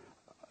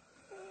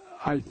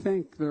 I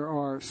think there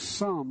are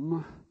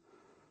some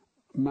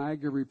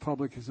MAGA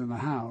Republicans in the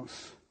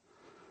House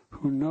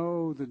who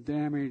know the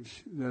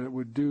damage that it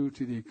would do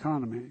to the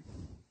economy.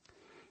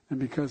 And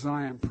because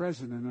I am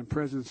president and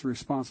president's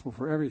responsible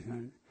for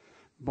everything,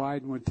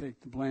 Biden would take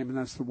the blame, and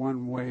that's the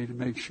one way to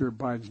make sure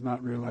Biden's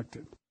not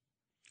reelected.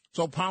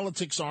 So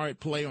politics are at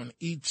play on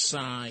each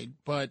side,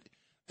 but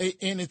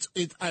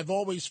I've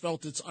always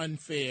felt it's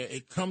unfair.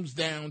 It comes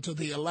down to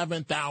the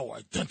 11th hour,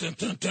 dun, dun,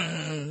 dun,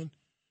 dun,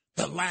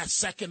 the last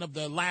second of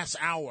the last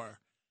hour,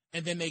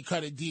 and then they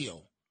cut a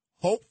deal.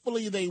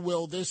 Hopefully they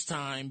will this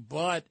time,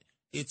 but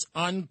it's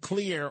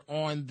unclear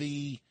on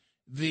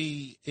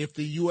if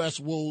the U.S.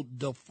 will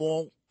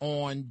default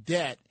on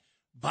debt.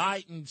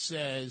 Biden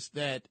says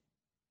that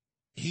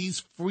he's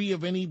free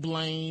of any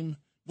blame,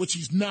 which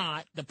he's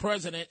not. The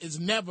president is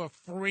never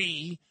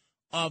free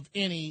of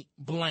any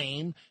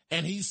blame,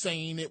 and he's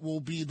saying it will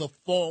be the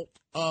fault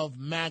of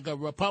MAGA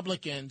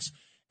Republicans.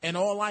 And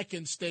all I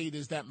can state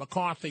is that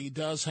McCarthy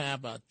does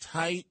have a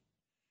tight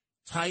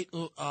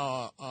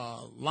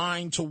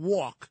line to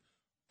walk,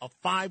 a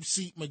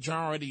 5-seat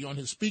majority on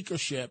his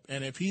speakership,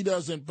 and if he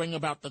doesn't bring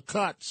about the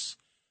cuts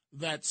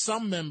that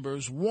some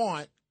members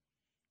want,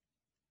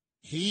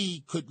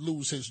 he could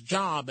lose his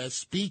job as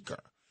speaker.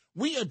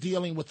 We are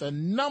dealing with a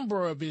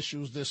number of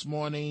issues this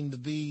morning.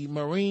 The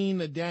Marine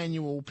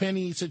Daniel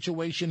Penny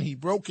situation. He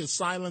broke his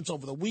silence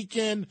over the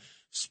weekend,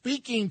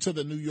 speaking to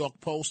the New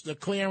York Post,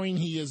 declaring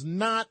he is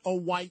not a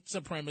white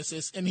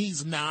supremacist, and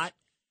he's not.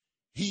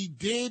 He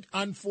did,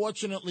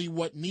 unfortunately,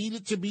 what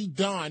needed to be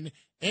done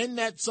in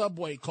that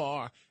subway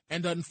car,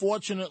 and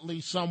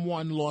unfortunately,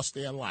 someone lost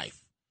their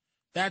life.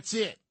 That's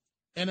it,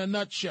 in a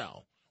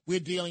nutshell.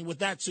 We're dealing with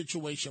that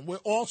situation. We're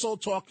also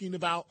talking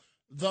about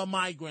the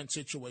migrant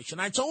situation.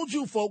 I told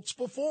you folks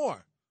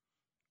before,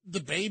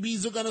 the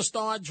babies are going to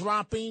start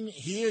dropping.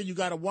 Here you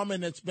got a woman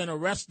that's been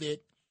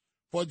arrested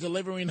for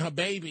delivering her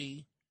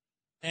baby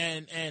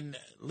and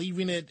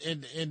leaving it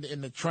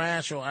in the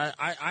trash, or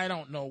I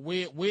don't know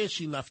where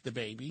she left the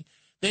baby.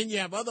 Then you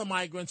have other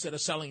migrants that are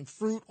selling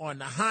fruit on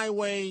the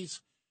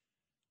highways.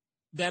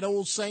 That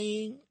old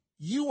saying,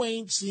 you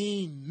ain't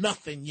seen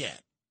nothing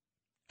yet,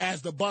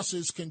 as the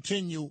buses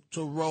continue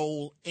to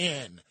roll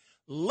in.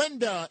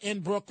 Linda in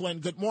Brooklyn,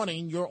 good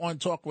morning. You're on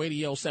Talk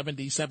Radio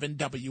 77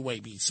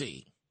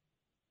 WABC.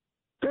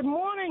 Good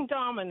morning,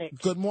 Dominic.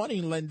 Good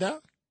morning,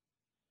 Linda.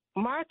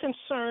 My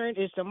concern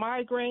is the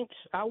migrants.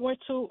 I went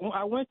to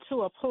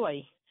a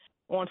play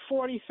on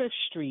 45th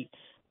Street,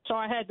 so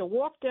I had to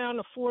walk down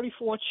to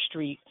 44th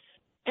Street,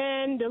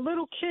 and the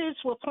little kids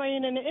were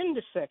playing in the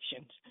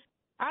intersections.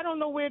 I don't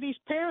know where these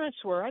parents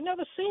were. I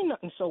never seen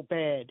nothing so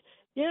bad.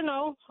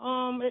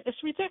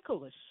 It's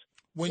ridiculous.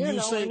 When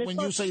you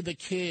say the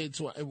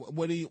kids,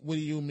 what do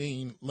you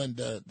mean,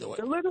 Linda? The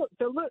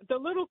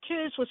little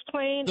kids was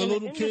playing. The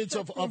little kids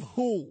of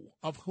who?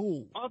 Of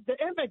who? Of the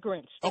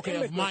immigrants.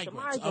 Okay, of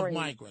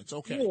migrants.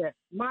 Okay. Yeah,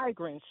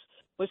 migrants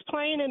was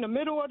playing in the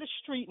middle of the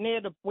street near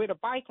where the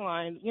bike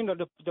line,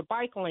 the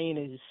bike lane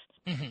is.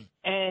 Mm-hmm.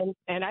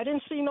 And I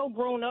didn't see no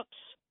grown-ups.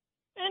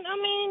 And, I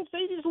mean,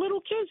 these little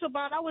kids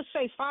about, I would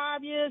say,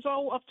 5 years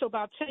old up to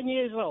about 10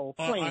 years old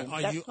playing.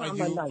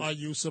 Are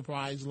you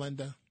surprised,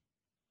 Linda?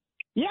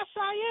 Yes,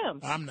 I am.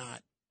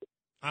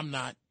 I'm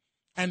not.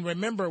 And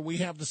remember, we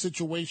have the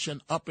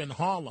situation up in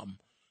Harlem,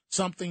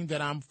 something that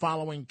I'm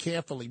following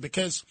carefully,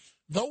 because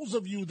those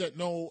of you that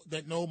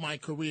know my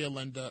career,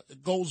 Linda,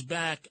 it goes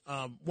back.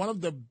 One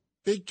of the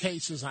big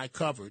cases I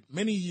covered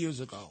many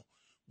years ago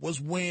was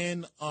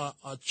when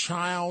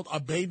a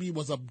baby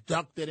was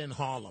abducted in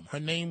Harlem. Her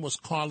name was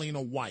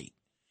Carlina White.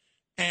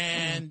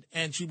 And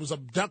she was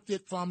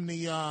abducted from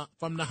the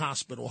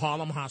hospital,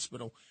 Harlem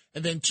Hospital,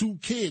 and then 2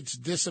 kids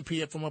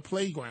disappeared from a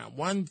playground.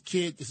 One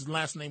kid, his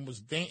last name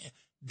was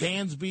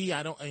Dansby.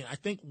 I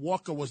think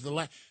Walker was the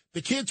last.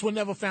 The kids were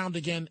never found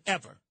again,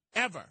 ever.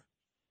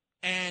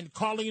 And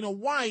Carlina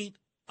White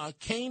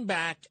came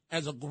back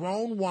as a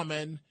grown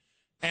woman,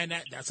 and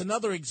that's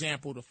another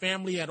example. The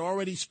family had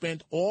already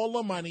spent all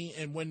the money,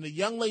 and when the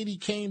young lady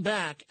came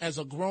back as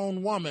a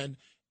grown woman,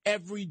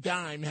 every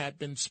dime had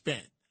been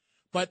spent.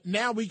 But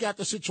now we got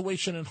the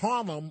situation in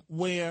Harlem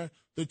where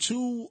the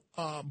 2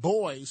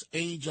 boys,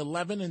 age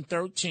 11 and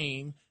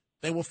 13,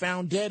 they were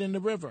found dead in the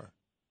river,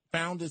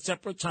 found at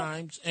separate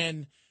times.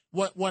 And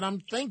what I'm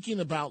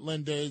thinking about,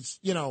 Linda, is,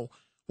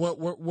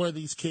 Were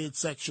these kids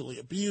sexually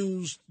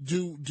abused?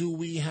 Do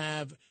we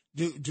have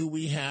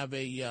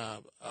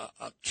a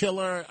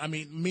killer? I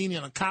mean, meaning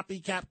a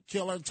copycat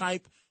killer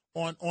type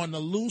on the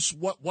loose?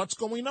 What's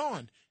going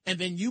on? And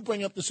then you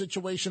bring up the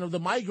situation of the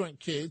migrant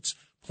kids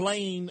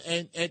playing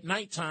at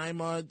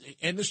nighttime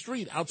in the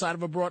street outside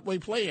of a Broadway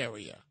play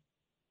area.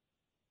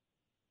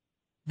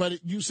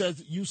 But you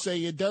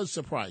say it does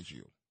surprise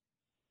you.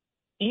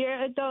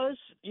 Yeah, it does.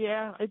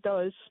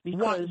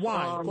 Because,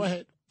 why? Go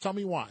ahead. Tell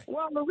me why.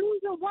 Well, the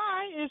reason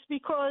why is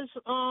because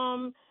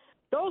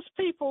those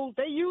people,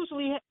 they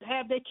usually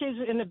have their kids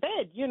in the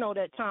bed,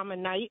 that time of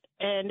night,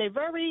 and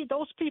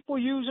those people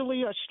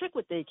usually are strict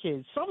with their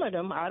kids. Some of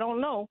them, I don't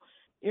know,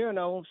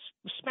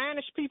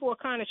 Spanish people are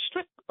kind of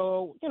strict,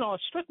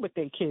 strict with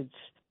their kids.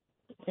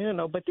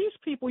 But these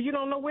people, you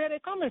don't know where they're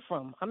coming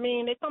from. I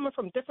mean, they're coming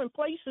from different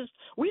places.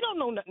 We don't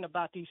know nothing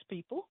about these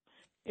people,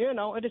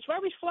 and it's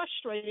very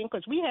frustrating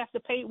because we have to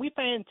pay, we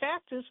paying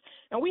taxes,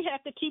 and we're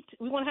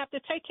going to have to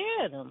take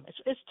care of them.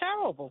 It's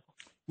terrible.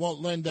 Well,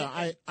 Linda,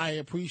 I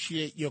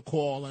appreciate your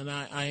call, and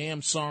I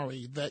am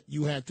sorry that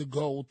you had to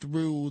go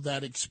through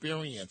that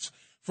experience.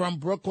 From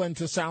Brooklyn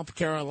to South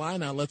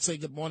Carolina, let's say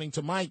good morning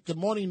to Mike. Good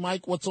morning,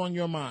 Mike. What's on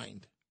your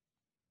mind?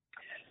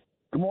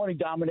 Good morning,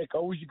 Dominic.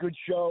 Always a good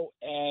show.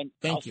 And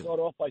I'll start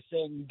off by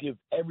saying you give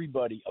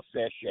everybody a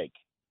fair shake.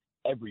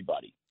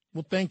 Everybody.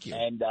 Well, thank you.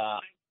 And,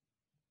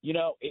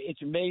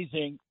 it's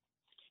amazing.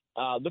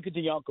 Look at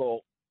the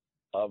uncle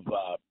of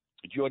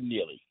Jordan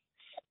Neely.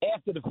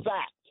 After the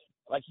fact,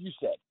 like you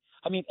said,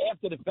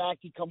 after the fact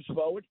he comes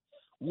forward,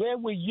 where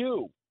were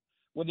you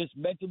when this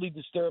mentally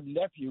disturbed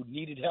nephew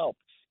needed help?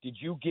 Did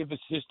you give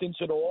assistance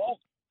at all?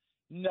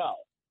 No.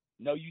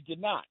 No, you did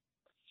not.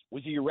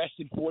 Was he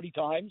arrested 40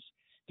 times?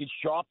 Did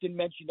Sharpton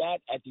mention that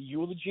at the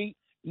eulogy?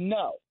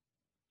 No.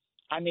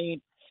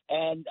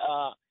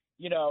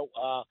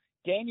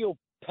 Daniel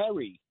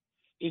Perry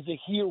is a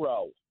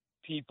hero,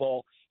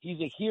 people.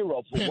 He's a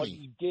hero for what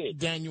he did.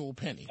 Daniel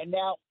Penny. And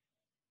now,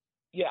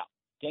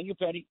 Daniel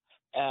Penny.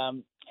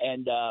 And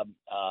now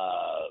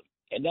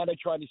they're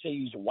trying to say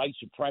he's a white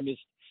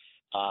supremacist.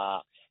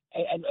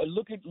 And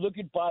look at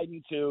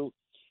Biden too.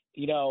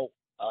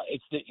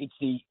 It's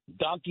the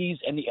donkeys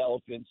and the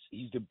elephants.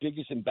 He's the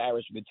biggest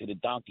embarrassment to the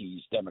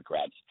donkeys,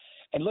 Democrats.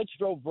 And let's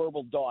throw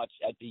verbal darts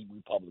at the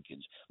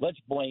Republicans. Let's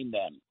blame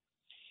them.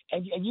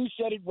 And you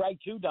said it right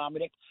too,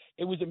 Dominic.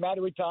 It was a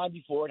matter of time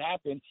before it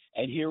happened,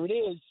 and here it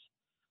is.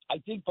 I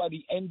think by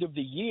the end of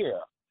the year,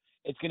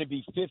 it's going to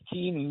be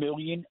 15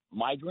 million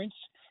migrants,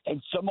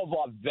 and some of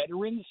our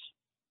veterans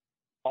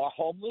are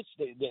homeless.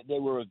 They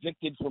were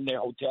evicted from their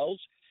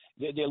hotels.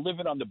 They're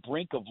living on the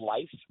brink of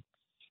life.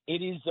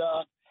 It is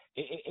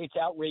it's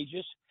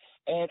outrageous.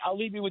 And I'll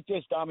leave you with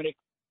this, Dominic.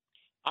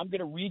 I'm going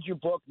to read your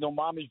book, No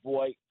Mama's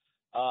Boy.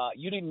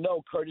 You didn't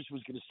know Curtis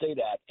was going to say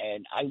that,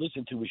 and I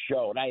listened to his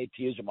show, and I had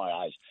tears in my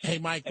eyes. Hey,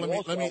 Mike, let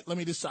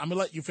me just. I'm going to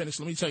let you finish.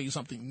 Let me tell you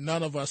something.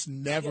 None of us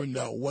never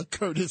know what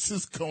Curtis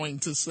is going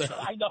to say.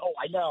 I know.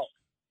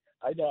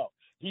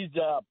 He's.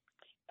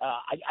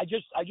 I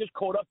just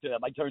caught up to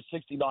him. I turned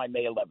 69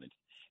 May 11th,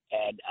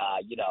 and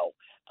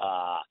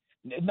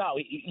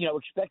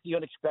expect the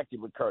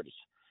unexpected with Curtis.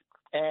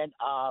 And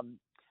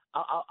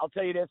I'll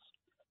tell you this.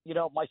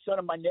 My son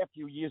and my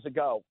nephew years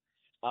ago,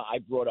 I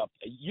brought up.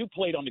 You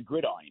played on the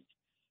gridiron.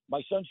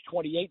 My son's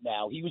 28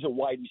 now. He was a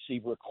wide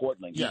receiver at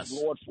Cortland. Yes. He's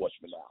law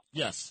enforcement now.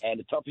 Yes. And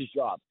the toughest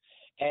job.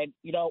 And,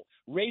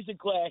 raising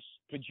glass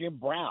for Jim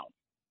Brown.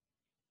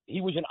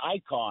 He was an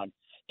icon.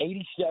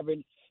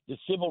 87, the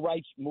civil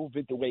rights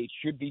movement, the way it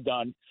should be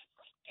done.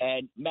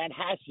 And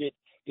Manhasset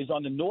is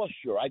on the North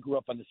Shore. I grew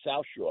up on the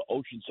South Shore,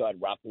 Oceanside,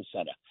 Rockville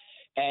Center.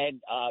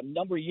 And a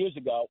number of years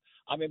ago,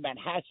 I'm in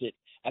Manhasset,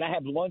 and I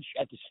have lunch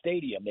at the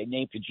stadium they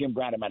named for Jim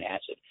Brown in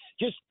Manhasset.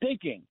 Just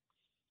thinking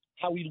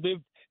how he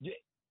lived,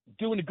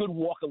 doing a good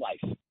walk of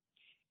life.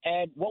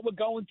 And what we're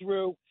going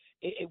through,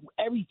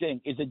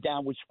 everything is a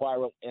downward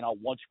spiral in our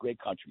once great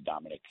country,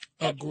 Dominic.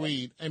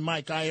 Agreed. And,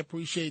 Mike, I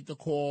appreciate the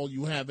call.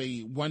 You have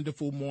a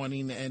wonderful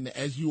morning. And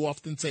as you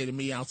often say to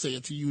me, I'll say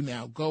it to you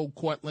now. Go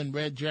Cortland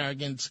Red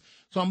Dragons.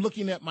 So I'm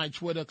looking at my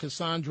Twitter,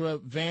 Cassandra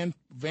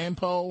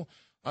Vanpo.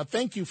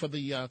 Thank you for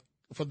the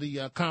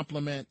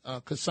compliment,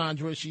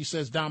 Cassandra. She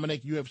says,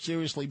 Dominic, you have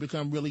seriously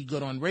become really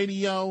good on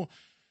radio.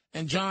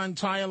 And John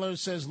Tyler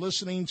says,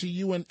 listening to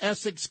you in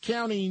Essex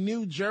County,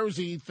 New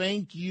Jersey.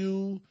 Thank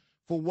you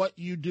for what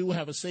you do.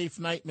 Have a safe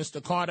night,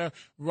 Mr. Carter.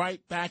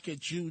 Right back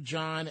at you,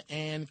 John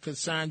and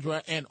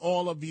Cassandra, and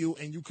all of you.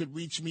 And you could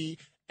reach me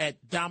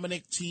at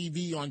Dominic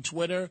TV on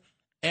Twitter,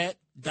 at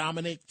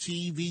Dominic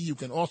TV. You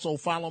can also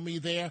follow me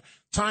there.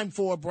 Time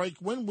for a break.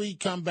 When we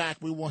come back,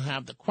 we will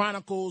have the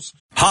Chronicles.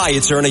 Hi,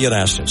 it's Ernie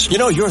Anastas.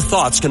 Your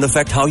thoughts can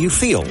affect how you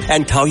feel,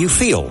 and how you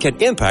feel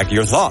can impact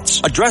your thoughts.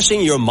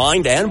 Addressing your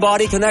mind and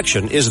body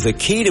connection is the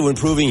key to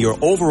improving your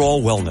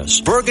overall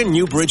wellness. Bergen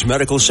Newbridge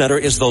Medical Center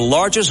is the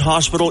largest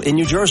hospital in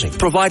New Jersey,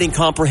 providing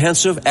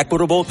comprehensive,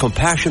 equitable,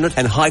 compassionate,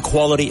 and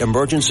high-quality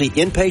emergency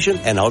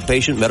inpatient and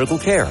outpatient medical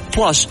care,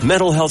 plus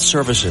mental health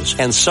services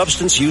and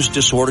substance use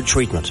disorder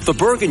treatment. The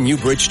Bergen Newbridge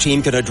Bridge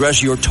team can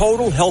address your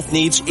total health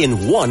needs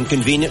in one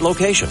convenient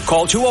location.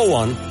 Call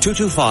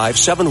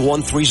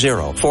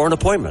 201-225-7130 for an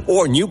appointment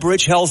or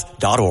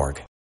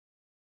newbridgehealth.org.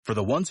 For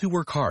the ones who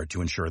work hard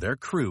to ensure their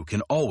crew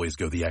can always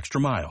go the extra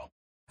mile,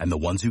 and the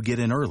ones who get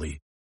in early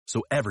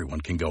so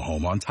everyone can go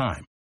home on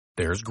time,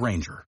 there's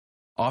Grainger,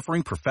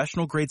 offering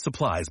professional-grade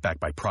supplies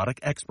backed by product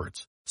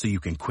experts so you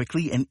can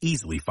quickly and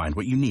easily find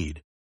what you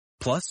need.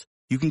 Plus,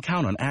 you can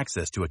count on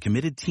access to a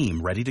committed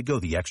team ready to go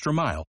the extra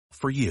mile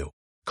for you.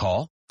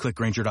 Call, click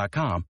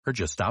Grainger.com, or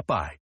just stop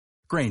by.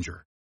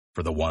 Grainger,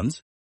 for the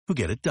ones who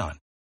get it done.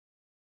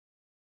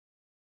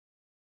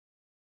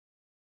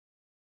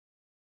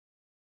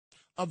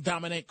 Of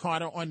Dominic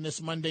Carter on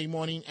this Monday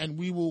morning, and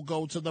we will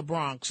go to the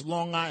Bronx,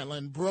 Long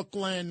Island,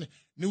 Brooklyn,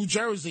 New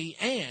Jersey,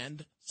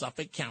 and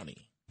Suffolk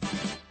County.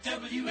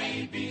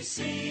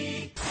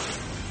 WABC.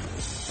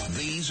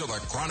 These are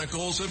the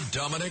Chronicles of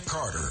Dominic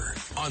Carter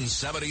on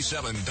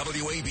 77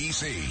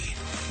 WABC.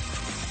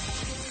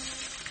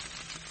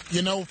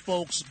 You know,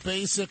 folks,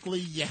 basically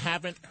you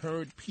haven't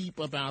heard peep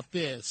about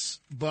this,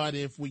 but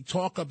if we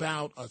talk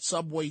about a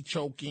subway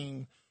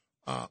choking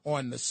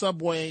on the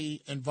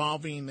subway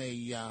involving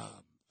a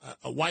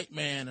white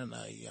man and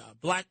a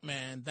black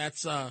man,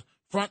 that's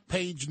front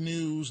page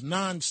news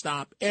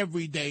nonstop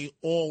every day,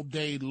 all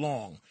day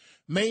long.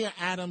 Mayor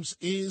Adams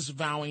is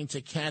vowing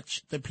to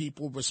catch the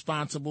people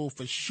responsible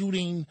for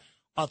shooting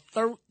a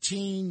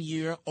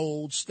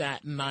 13-year-old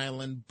Staten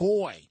Island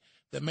boy.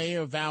 The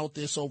mayor vowed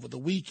this over the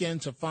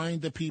weekend to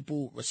find the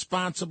people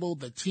responsible.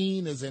 The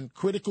teen is in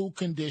critical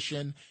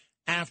condition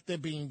after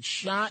being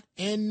shot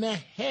in the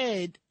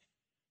head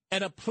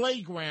at a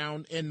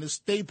playground in the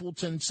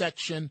Stapleton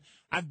section.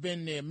 I've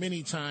been there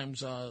many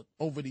times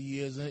over the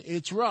years, and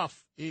it's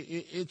rough.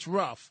 It's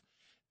rough.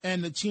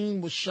 And the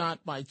teen was shot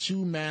by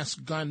two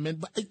masked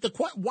gunmen. But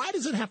why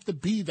does it have to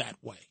be that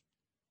way?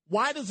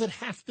 Why does it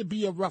have to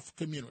be a rough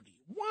community?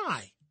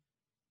 Why?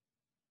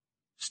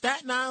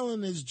 Staten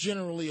Island is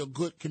generally a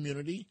good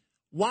community.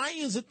 Why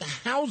is it the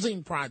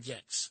housing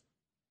projects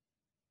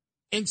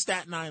in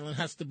Staten Island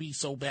has to be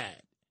so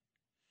bad?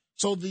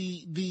 So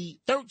the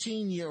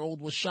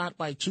 13-year-old was shot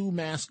by two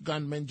masked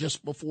gunmen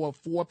just before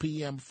 4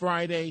 p.m.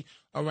 Friday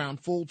around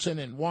Fulton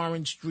and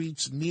Warren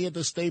Streets near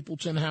the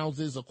Stapleton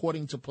houses,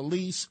 according to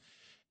police.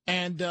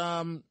 And,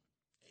 the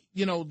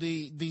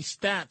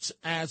stats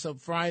as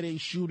of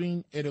Friday's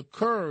shooting, it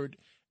occurred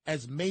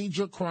as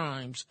major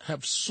crimes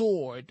have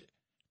soared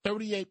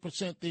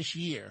 38% this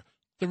year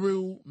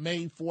through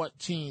May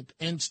 14th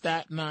in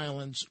Staten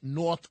Island's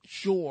North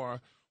Shore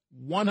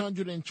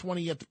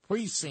 120th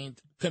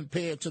precinct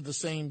compared to the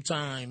same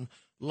time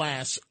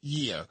last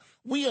year.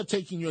 We are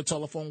taking your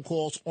telephone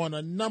calls on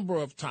a number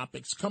of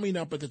topics. Coming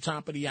up at the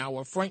top of the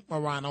hour, Frank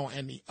Morano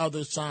and the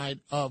other side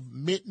of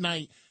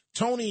midnight.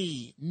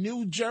 Tony,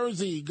 New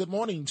Jersey. Good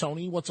morning,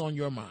 Tony. What's on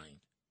your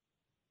mind?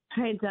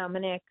 Hi,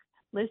 Dominic.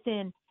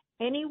 Listen,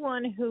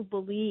 anyone who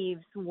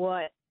believes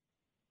what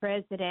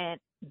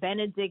President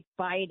Benedict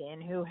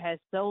Biden, who has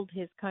sold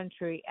his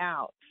country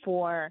out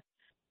for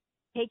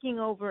taking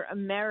over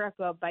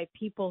America by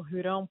people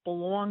who don't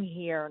belong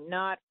here,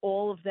 not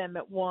all of them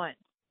at once.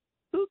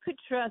 Who could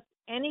trust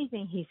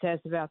anything he says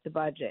about the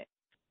budget?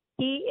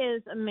 He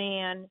is a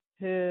man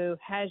who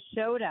has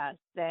showed us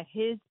that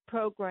his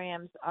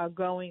programs are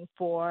going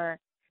for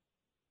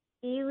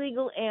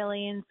illegal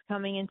aliens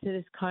coming into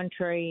this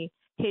country,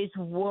 his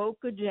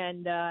woke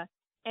agenda,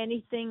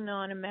 anything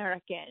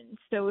non-American.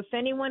 So if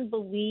anyone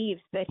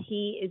believes that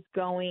he is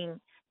going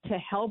to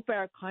help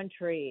our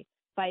country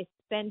by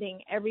spending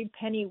every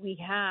penny we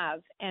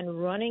have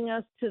and running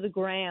us to the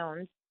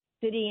ground,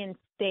 city and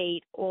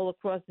state, all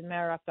across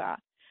America,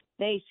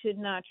 they should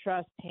not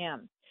trust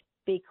him,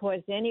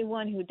 because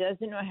anyone who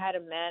doesn't know how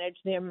to manage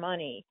their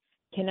money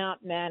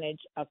cannot manage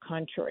a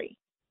country.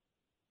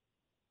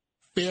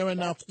 Fair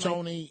enough,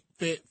 Tony.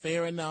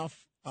 Fair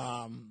enough.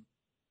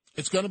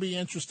 It's going to be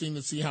interesting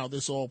to see how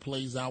this all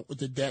plays out with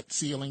the debt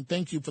ceiling.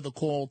 Thank you for the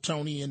call,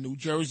 Tony in New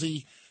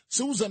Jersey.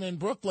 Susan in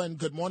Brooklyn.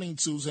 Good morning,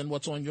 Susan.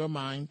 What's on your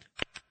mind?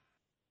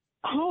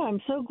 Oh, I'm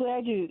so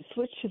glad you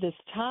switched to this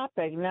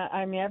topic.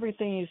 I mean,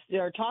 everything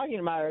you're talking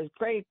about is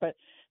great, but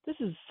this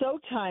is so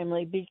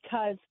timely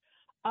because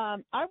I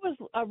was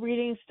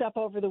reading stuff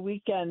over the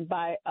weekend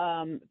by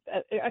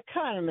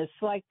economists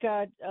like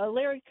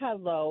Larry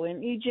Kudlow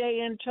and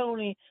E.J.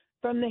 Antoni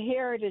from the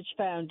Heritage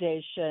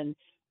Foundation.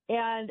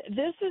 And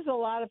this is a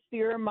lot of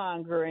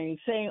fear-mongering,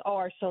 saying,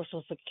 our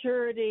Social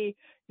Security,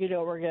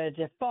 we're going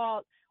to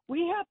default.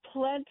 We have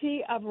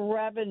plenty of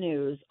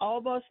revenues,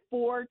 almost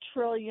 $4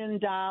 trillion,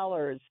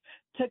 to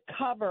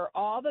cover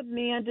all the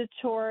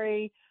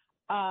mandatory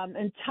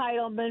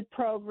entitlement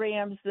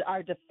programs,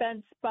 our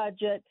defense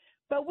budget.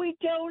 But we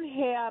don't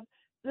have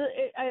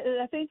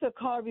I think the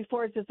caller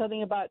before said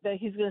something about that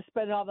he's going to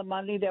spend all the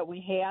money that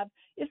we have.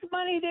 It's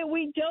money that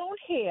we don't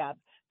have.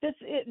 This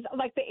is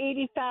like the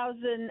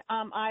 80,000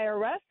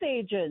 IRS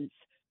agents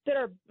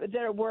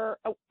that were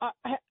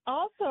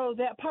also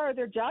that part of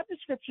their job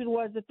description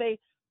was that they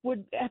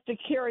would have to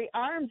carry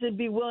arms and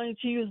be willing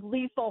to use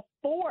lethal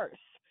force.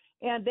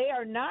 and they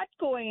are not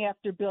going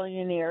after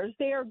billionaires.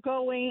 They are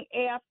going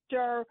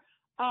after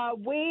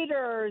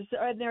waiters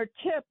and their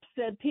tips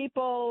and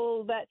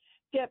people that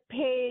get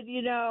paid,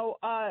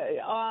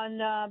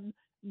 on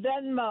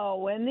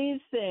Venmo and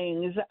these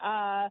things.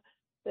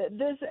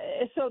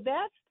 So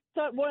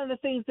that's one of the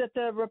things that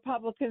the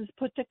Republicans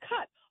put to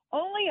cut.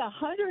 Only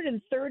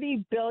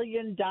 $130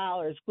 billion,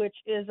 which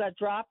is a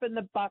drop in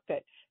the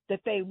bucket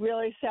that they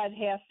really said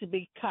has to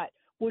be cut,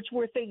 which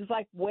were things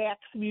like wax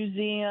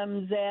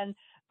museums and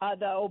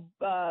the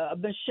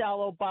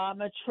Michelle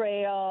Obama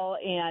Trail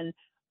and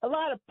a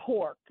lot of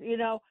pork. We need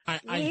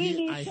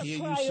to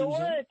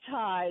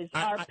prioritize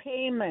our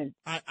payments.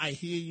 I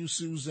hear you,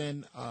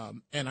 Susan,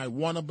 and I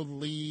want to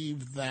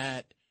believe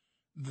that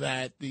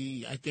I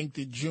think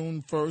the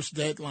June 1st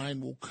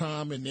deadline will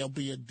come and there'll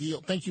be a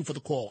deal. Thank you for the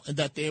call. And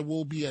that there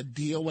will be a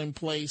deal in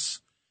place.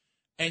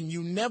 And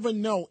you never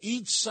know.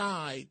 Each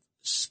side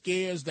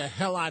scares the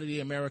hell out of the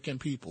American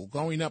people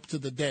going up to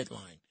the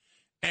deadline.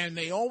 And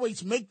they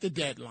always make the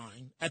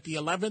deadline at the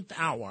 11th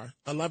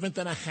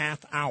and a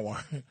half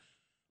hour.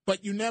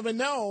 But you never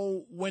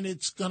know when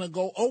it's going to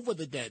go over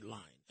the deadline.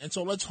 And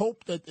so let's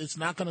hope that it's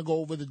not going to go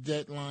over the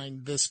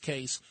deadline this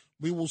case.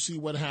 We will see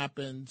what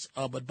happens.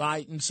 But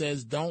Biden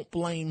says don't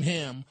blame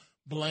him.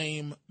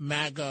 Blame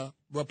MAGA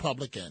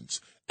Republicans.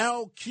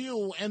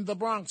 LQ and the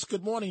Bronx,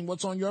 good morning.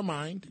 What's on your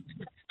mind?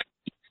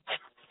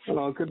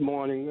 Good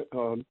morning,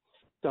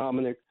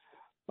 Dominic.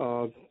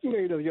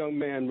 Made a young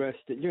man rest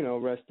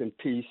in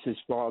peace. His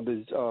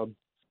father's,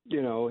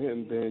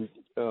 him being,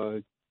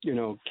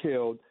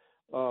 killed.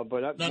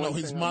 But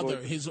his mother.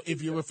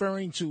 If you're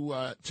referring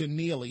to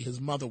Neely,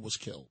 his mother was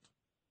killed.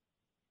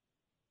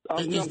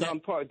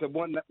 I'm part of the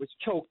one that was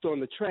choked on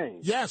the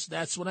train. Yes,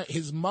 that's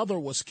his mother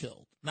was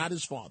killed, not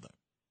his father.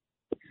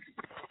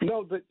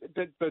 No, the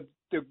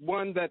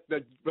one that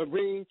the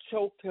Marine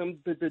choked him.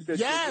 The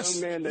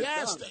young man that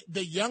died.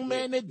 The young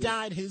man that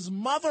died. His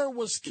mother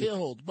was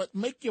killed. But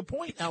make your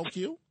point,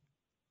 LQ.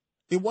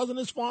 It wasn't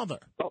his father.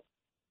 Oh.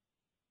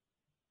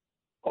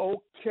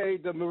 Okay,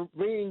 the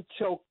Marine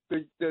choked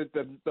the guy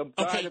that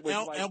was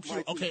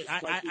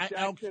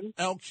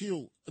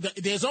LQ.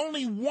 There's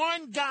only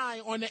one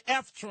guy on the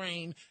F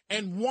train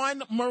and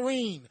one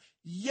Marine.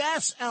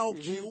 Yes,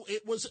 LQ.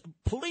 It was.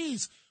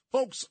 Please,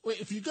 folks,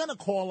 if you're gonna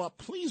call up,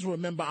 please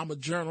remember I'm a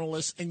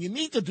journalist and you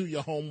need to do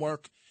your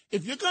homework.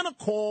 If you're gonna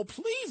call,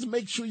 please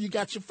make sure you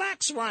got your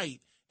facts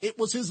right. It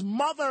was his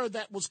mother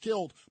that was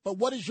killed. But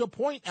what is your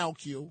point,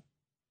 LQ?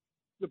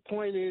 The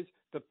point is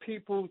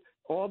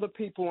all the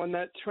people on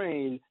that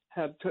train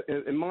have,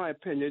 in my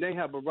opinion, they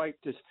have a right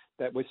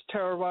that was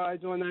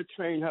terrorized on that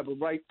train, have a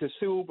right to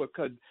sue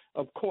because,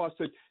 of course,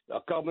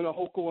 Governor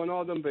Hochul and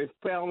all them, been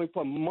failing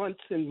for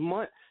months and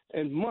months,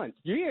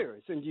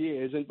 years and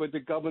years, and with the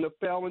governor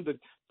failing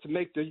to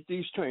make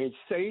these trains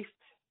safe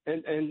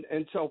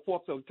and so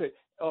forth. So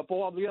of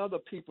all the other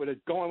people that's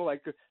going,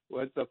 like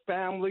with the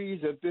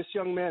families of this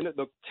young man that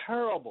looked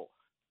terrible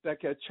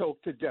that got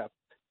choked to death.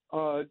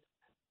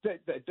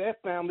 Their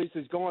families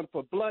is going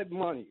for blood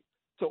money.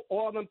 So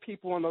all them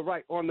people on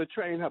the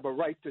train have a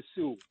right to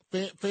sue.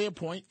 Fair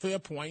point.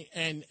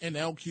 And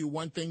LQ,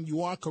 one thing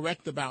you are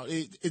correct about,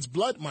 it's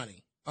blood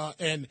money.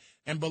 And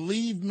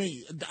believe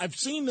me, I've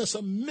seen this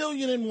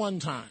 1,000,001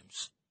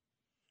 times.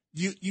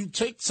 You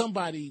take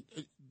somebody,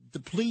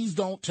 please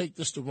don't take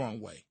this the wrong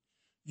way.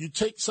 You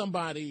take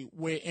somebody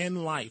where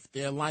in life,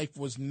 their life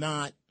was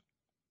not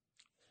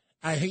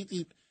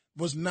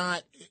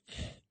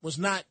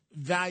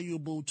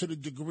valuable to the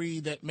degree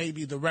that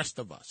maybe the rest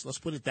of us. Let's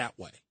put it that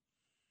way.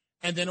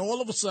 And then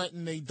all of a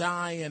sudden they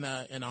die in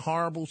a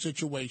horrible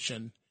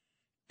situation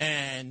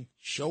and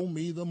show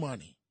me the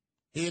money.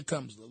 Here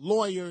comes the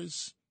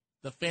lawyers.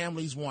 The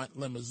families want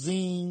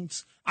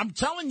limousines. I'm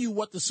telling you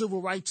what the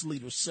civil rights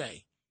leaders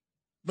say.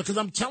 Because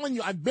I'm telling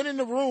you, I've been in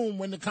the room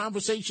when the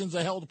conversations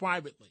are held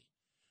privately.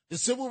 The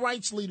civil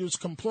rights leaders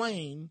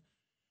complain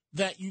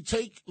that you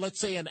take, let's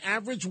say, an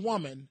average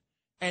woman,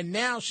 and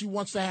now she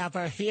wants to have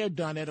her hair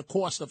done at a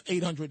cost of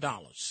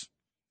 $800.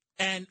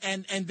 And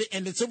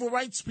the civil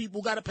rights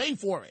people got to pay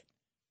for it.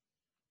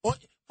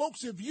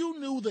 Folks, if you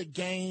knew the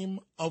game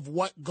of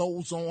what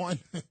goes on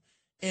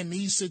in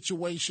these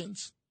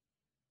situations,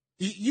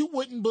 you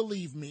wouldn't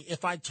believe me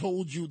if I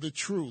told you the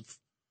truth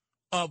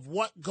of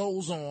what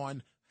goes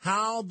on,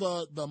 how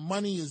the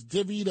money is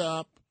divvied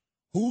up,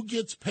 who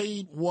gets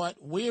paid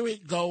what, where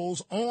it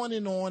goes, on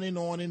and on and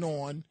on and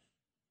on.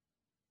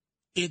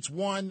 It's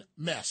one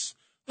mess.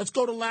 Let's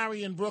go to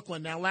Larry in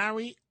Brooklyn. Now,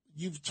 Larry,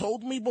 you've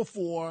told me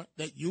before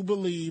that you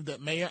believe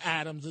that Mayor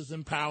Adams is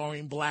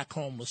empowering black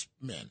homeless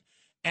men.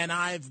 And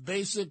I've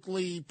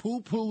basically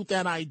poo-pooed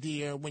that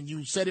idea when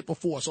you said it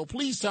before. So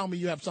please tell me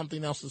you have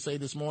something else to say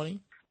this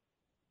morning.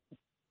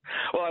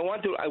 Well, I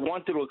want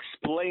to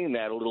explain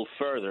that a little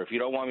further. If you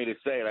don't want me to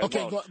say it,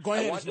 okay, go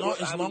ahead.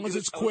 As long as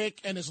it's quick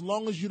and as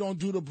long as you don't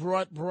do the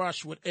broad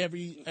brush with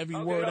every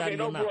word out of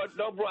your mouth.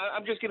 No,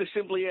 I'm just going to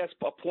simply ask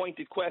a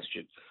pointed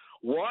question.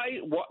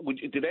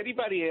 Did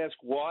anybody ask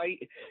why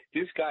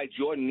this guy,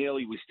 Jordan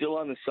Neely, was still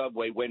on the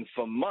subway when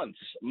for months,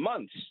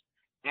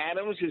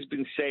 Adams has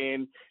been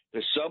saying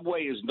the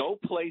subway is no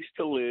place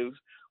to live.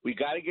 We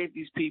got to get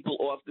these people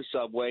off the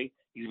subway.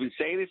 He's been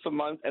saying it for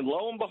months, and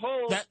lo and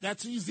behold,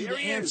 that's easy to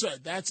answer.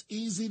 That's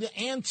easy to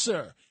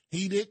answer.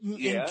 He didn't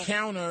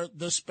encounter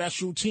the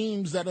special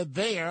teams that are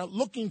there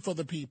looking for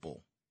the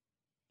people.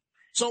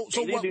 So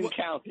they didn't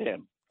count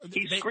him.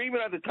 He's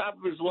screaming at the top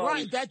of his lungs.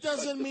 Right, that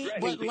doesn't mean,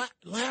 but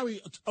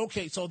Larry,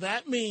 okay, so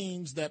that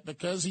means that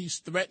because he's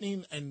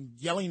threatening and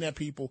yelling at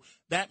people,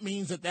 that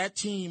means that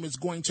team is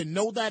going to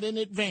know that in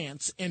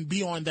advance and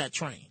be on that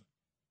train.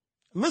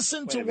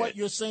 Listen to what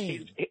you're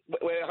saying.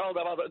 Wait, hold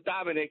on,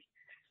 Dominic.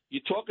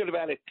 You're talking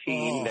about a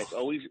team that's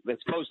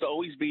supposed to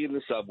always be in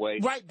the subway.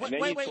 Right, but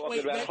wait,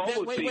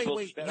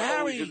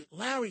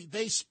 Larry,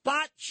 they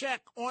spot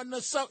check on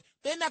the subway.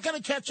 They're not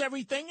going to catch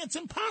everything. It's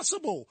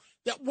impossible.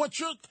 That what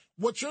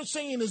you're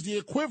saying is the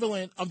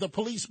equivalent of the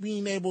police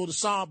being able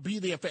to be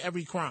there for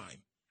every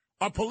crime.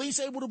 Are police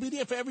able to be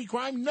there for every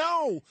crime?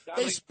 No,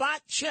 they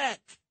spot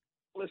check.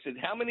 Listen,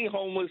 how many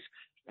homeless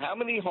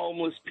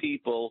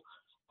people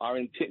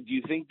do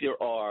you think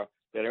there are?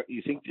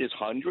 You think there's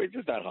hundreds?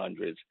 There's not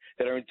hundreds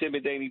that are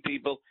intimidating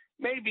people.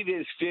 Maybe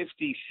there's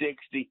 50,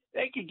 60.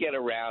 They could get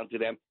around to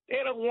them. They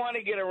don't want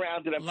to get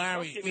around to them.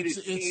 Larry,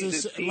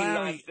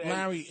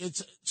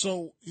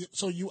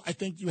 I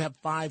think you have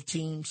 5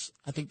 teams.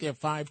 I think there are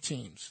 5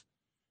 teams.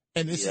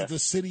 And this is the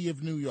city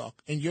of New York.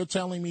 And you're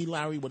telling me,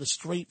 Larry, with a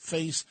straight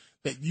face,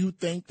 that you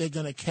think they're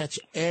going to catch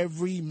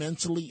every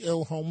mentally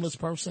ill homeless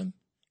person?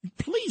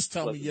 Please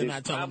tell me you're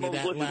not telling me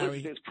that,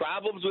 Larry. There's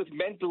problems with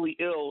mentally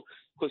ill,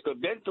 because the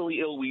mentally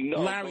ill we know.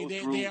 Larry,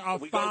 there are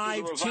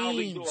 5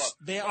 teams.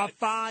 There are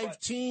 5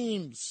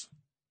 teams.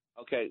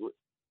 Okay.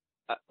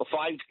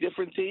 5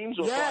 different teams?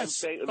 Or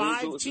yes,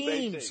 5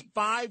 teams.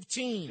 5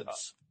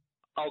 teams.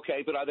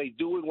 Okay, but are they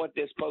doing what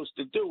they're supposed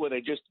to do? Or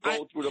they just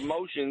go through the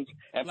motions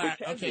and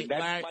pretending? Okay,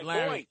 That's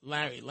my point.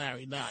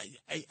 Larry, no,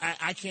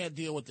 I can't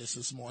deal with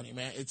this morning,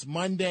 man. It's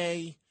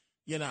Monday.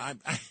 You know,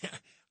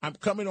 I'm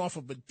coming off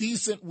of a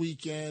decent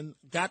weekend,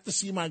 got to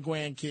see my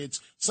grandkids.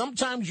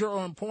 Sometimes you're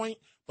on point,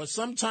 but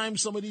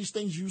sometimes some of these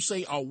things you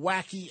say are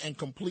wacky and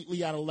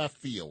completely out of left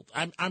field.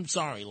 I'm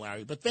sorry,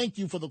 Larry, but thank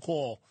you for the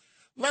call.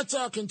 Let's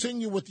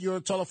continue with your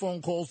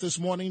telephone calls this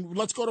morning.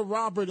 Let's go to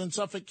Robert in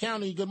Suffolk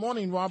County. Good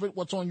morning, Robert.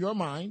 What's on your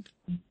mind?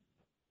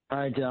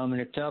 Hi,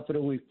 Dominic. Top of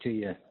the week to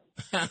you.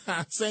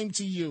 Same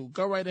to you.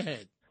 Go right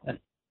ahead.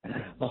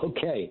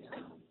 Okay.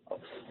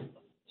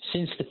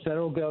 Since the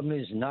federal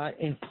government is not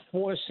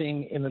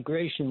enforcing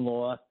immigration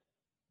law,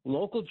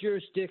 local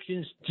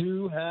jurisdictions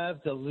do have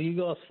the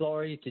legal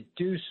authority to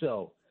do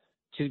so,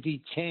 to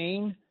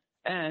detain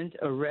and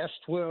arrest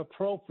where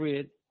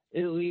appropriate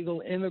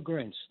illegal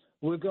immigrants.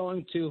 We're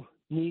going to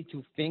need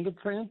to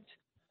fingerprint,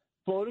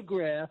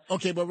 photograph.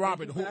 Okay, but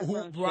Robert,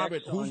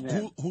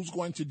 who's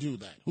going to do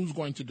that? Who's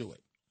going to do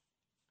it?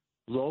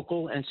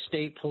 Local and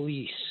state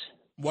police.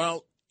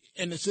 Well,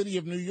 in the city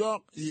of New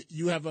York,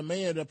 you have a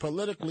mayor that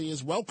politically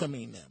is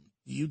welcoming them.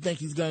 You think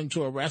he's going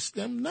to arrest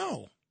them?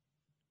 No.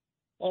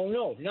 Oh,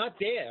 no, not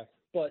there.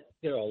 But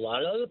there are a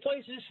lot of other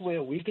places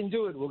where we can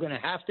do it. We're going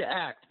to have to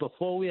act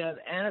before we have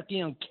anarchy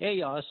and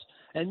chaos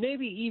and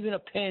maybe even a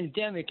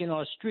pandemic in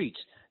our streets.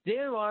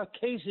 There are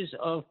cases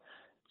of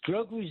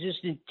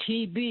drug-resistant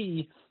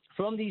TB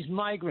from these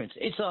migrants.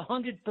 It's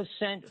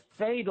 100%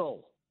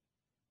 fatal.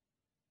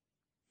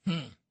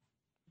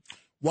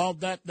 Well,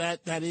 that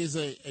is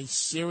a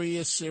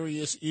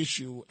serious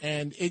issue.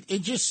 And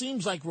it just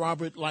seems like,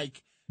 Robert,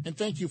 and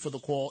thank you for the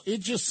call, it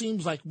just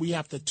seems like we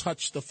have to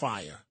touch the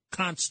fire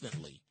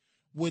constantly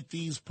with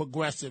these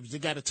progressives. They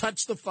got to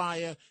touch the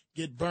fire,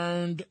 get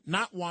burned,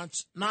 not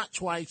once, not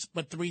twice,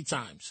 but 3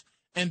 times.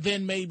 And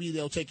then maybe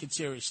they'll take it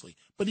seriously.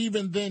 But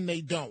even then,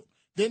 they don't.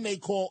 Then they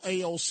call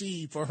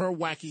AOC for her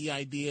wacky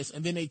ideas,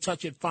 and then they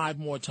touch it 5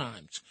 more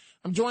times.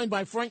 I'm joined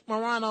by Frank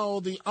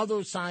Morano, the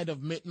other side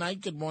of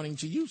midnight. Good morning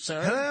to you,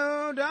 sir.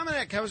 Hello,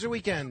 Dominic. How was your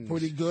weekend?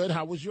 Pretty good.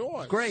 How was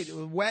yours? Great. It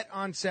was wet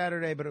on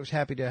Saturday, but I was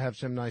happy to have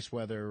some nice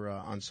weather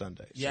on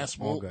Sunday. So yes.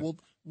 Well,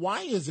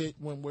 why is it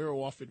when we're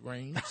off it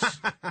rains?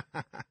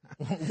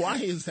 Why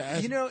is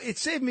that? You know, it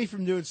saved me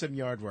from doing some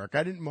yard work.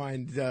 I didn't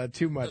mind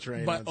too much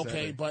rain. But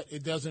okay, but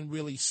it doesn't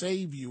really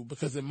save you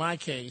because in my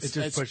case, it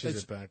just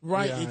pushes it back.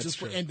 Right. Yeah, it just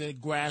and the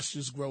grass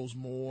just grows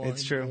more.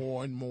 It's true.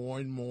 More and more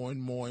and more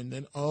and more, and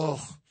then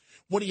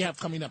what do you have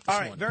coming up this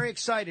morning? All right, very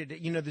excited.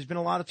 You know, there's been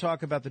a lot of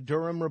talk about the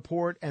Durham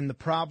report and the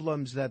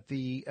problems that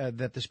the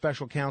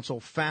special counsel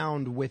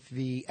found with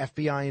the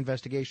FBI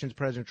investigations of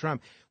President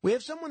Trump. We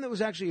have someone that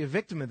was actually a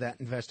victim of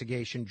that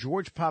investigation,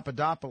 George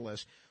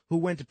Papadopoulos, who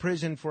went to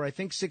prison for, I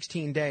think,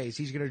 16 days.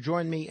 He's going to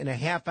join me in a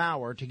half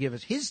hour to give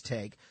us his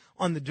take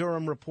on the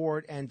Durham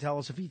report and tell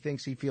us if he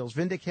thinks he feels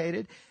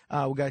vindicated.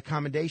 We got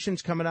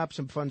commendations coming up,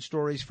 some fun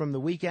stories from the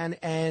weekend,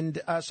 and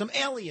some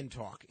alien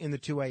talk in the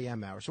 2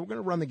 a.m. hour. So we're going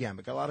to run the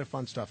gamut. Got a lot of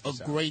fun stuff this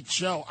hour. Great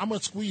show. I'm going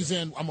to squeeze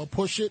in. I'm going to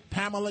push it.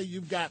 Pamela,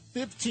 you've got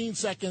 15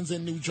 seconds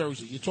in New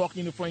Jersey. You're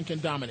talking to Frank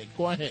and Dominic.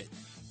 Go ahead.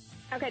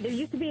 Okay, there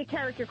used to be a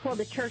character called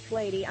the Church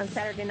Lady on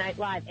Saturday Night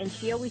Live, and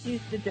she always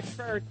used to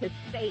defer to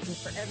Satan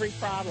for every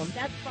problem.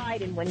 That's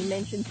Biden when he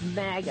mentions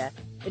MAGA.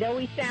 It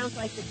always sounds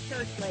like the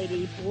Church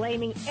Lady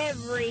blaming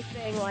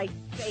everything like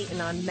Satan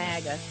on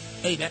MAGA.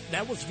 Hey,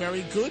 that was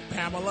very good,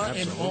 Pamela,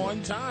 Absolutely. and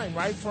on time,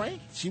 right,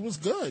 Frank? She was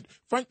good.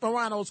 Frank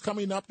Morano's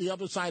coming up the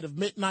other side of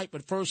midnight,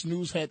 but first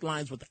news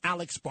headlines with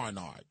Alex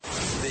Barnard.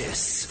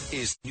 This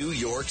is New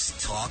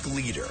York's talk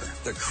leader,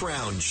 the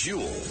crown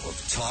jewel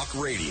of talk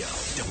radio.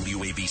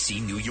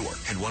 WABC New York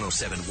and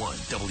 107.1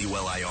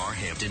 WLIR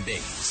Hampton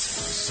Bays.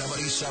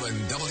 77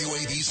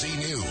 WABC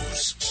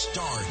News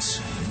starts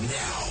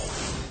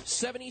now.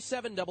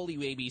 77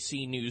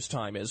 WABC News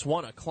time is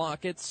 1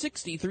 o'clock at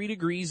 63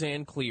 degrees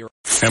and clear.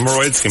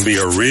 Hemorrhoids can be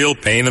a real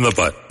pain in the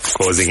butt,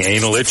 causing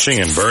anal itching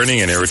and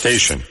burning and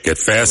irritation. Get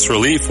fast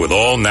relief with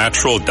all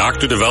natural,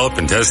 doctor-developed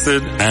and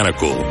tested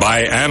Anacool.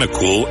 Buy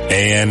Anacool,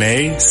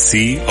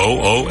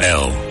 ANACOOL,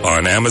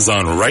 on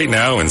Amazon right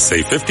now and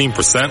save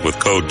 15% with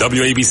code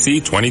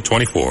WABC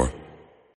 2024.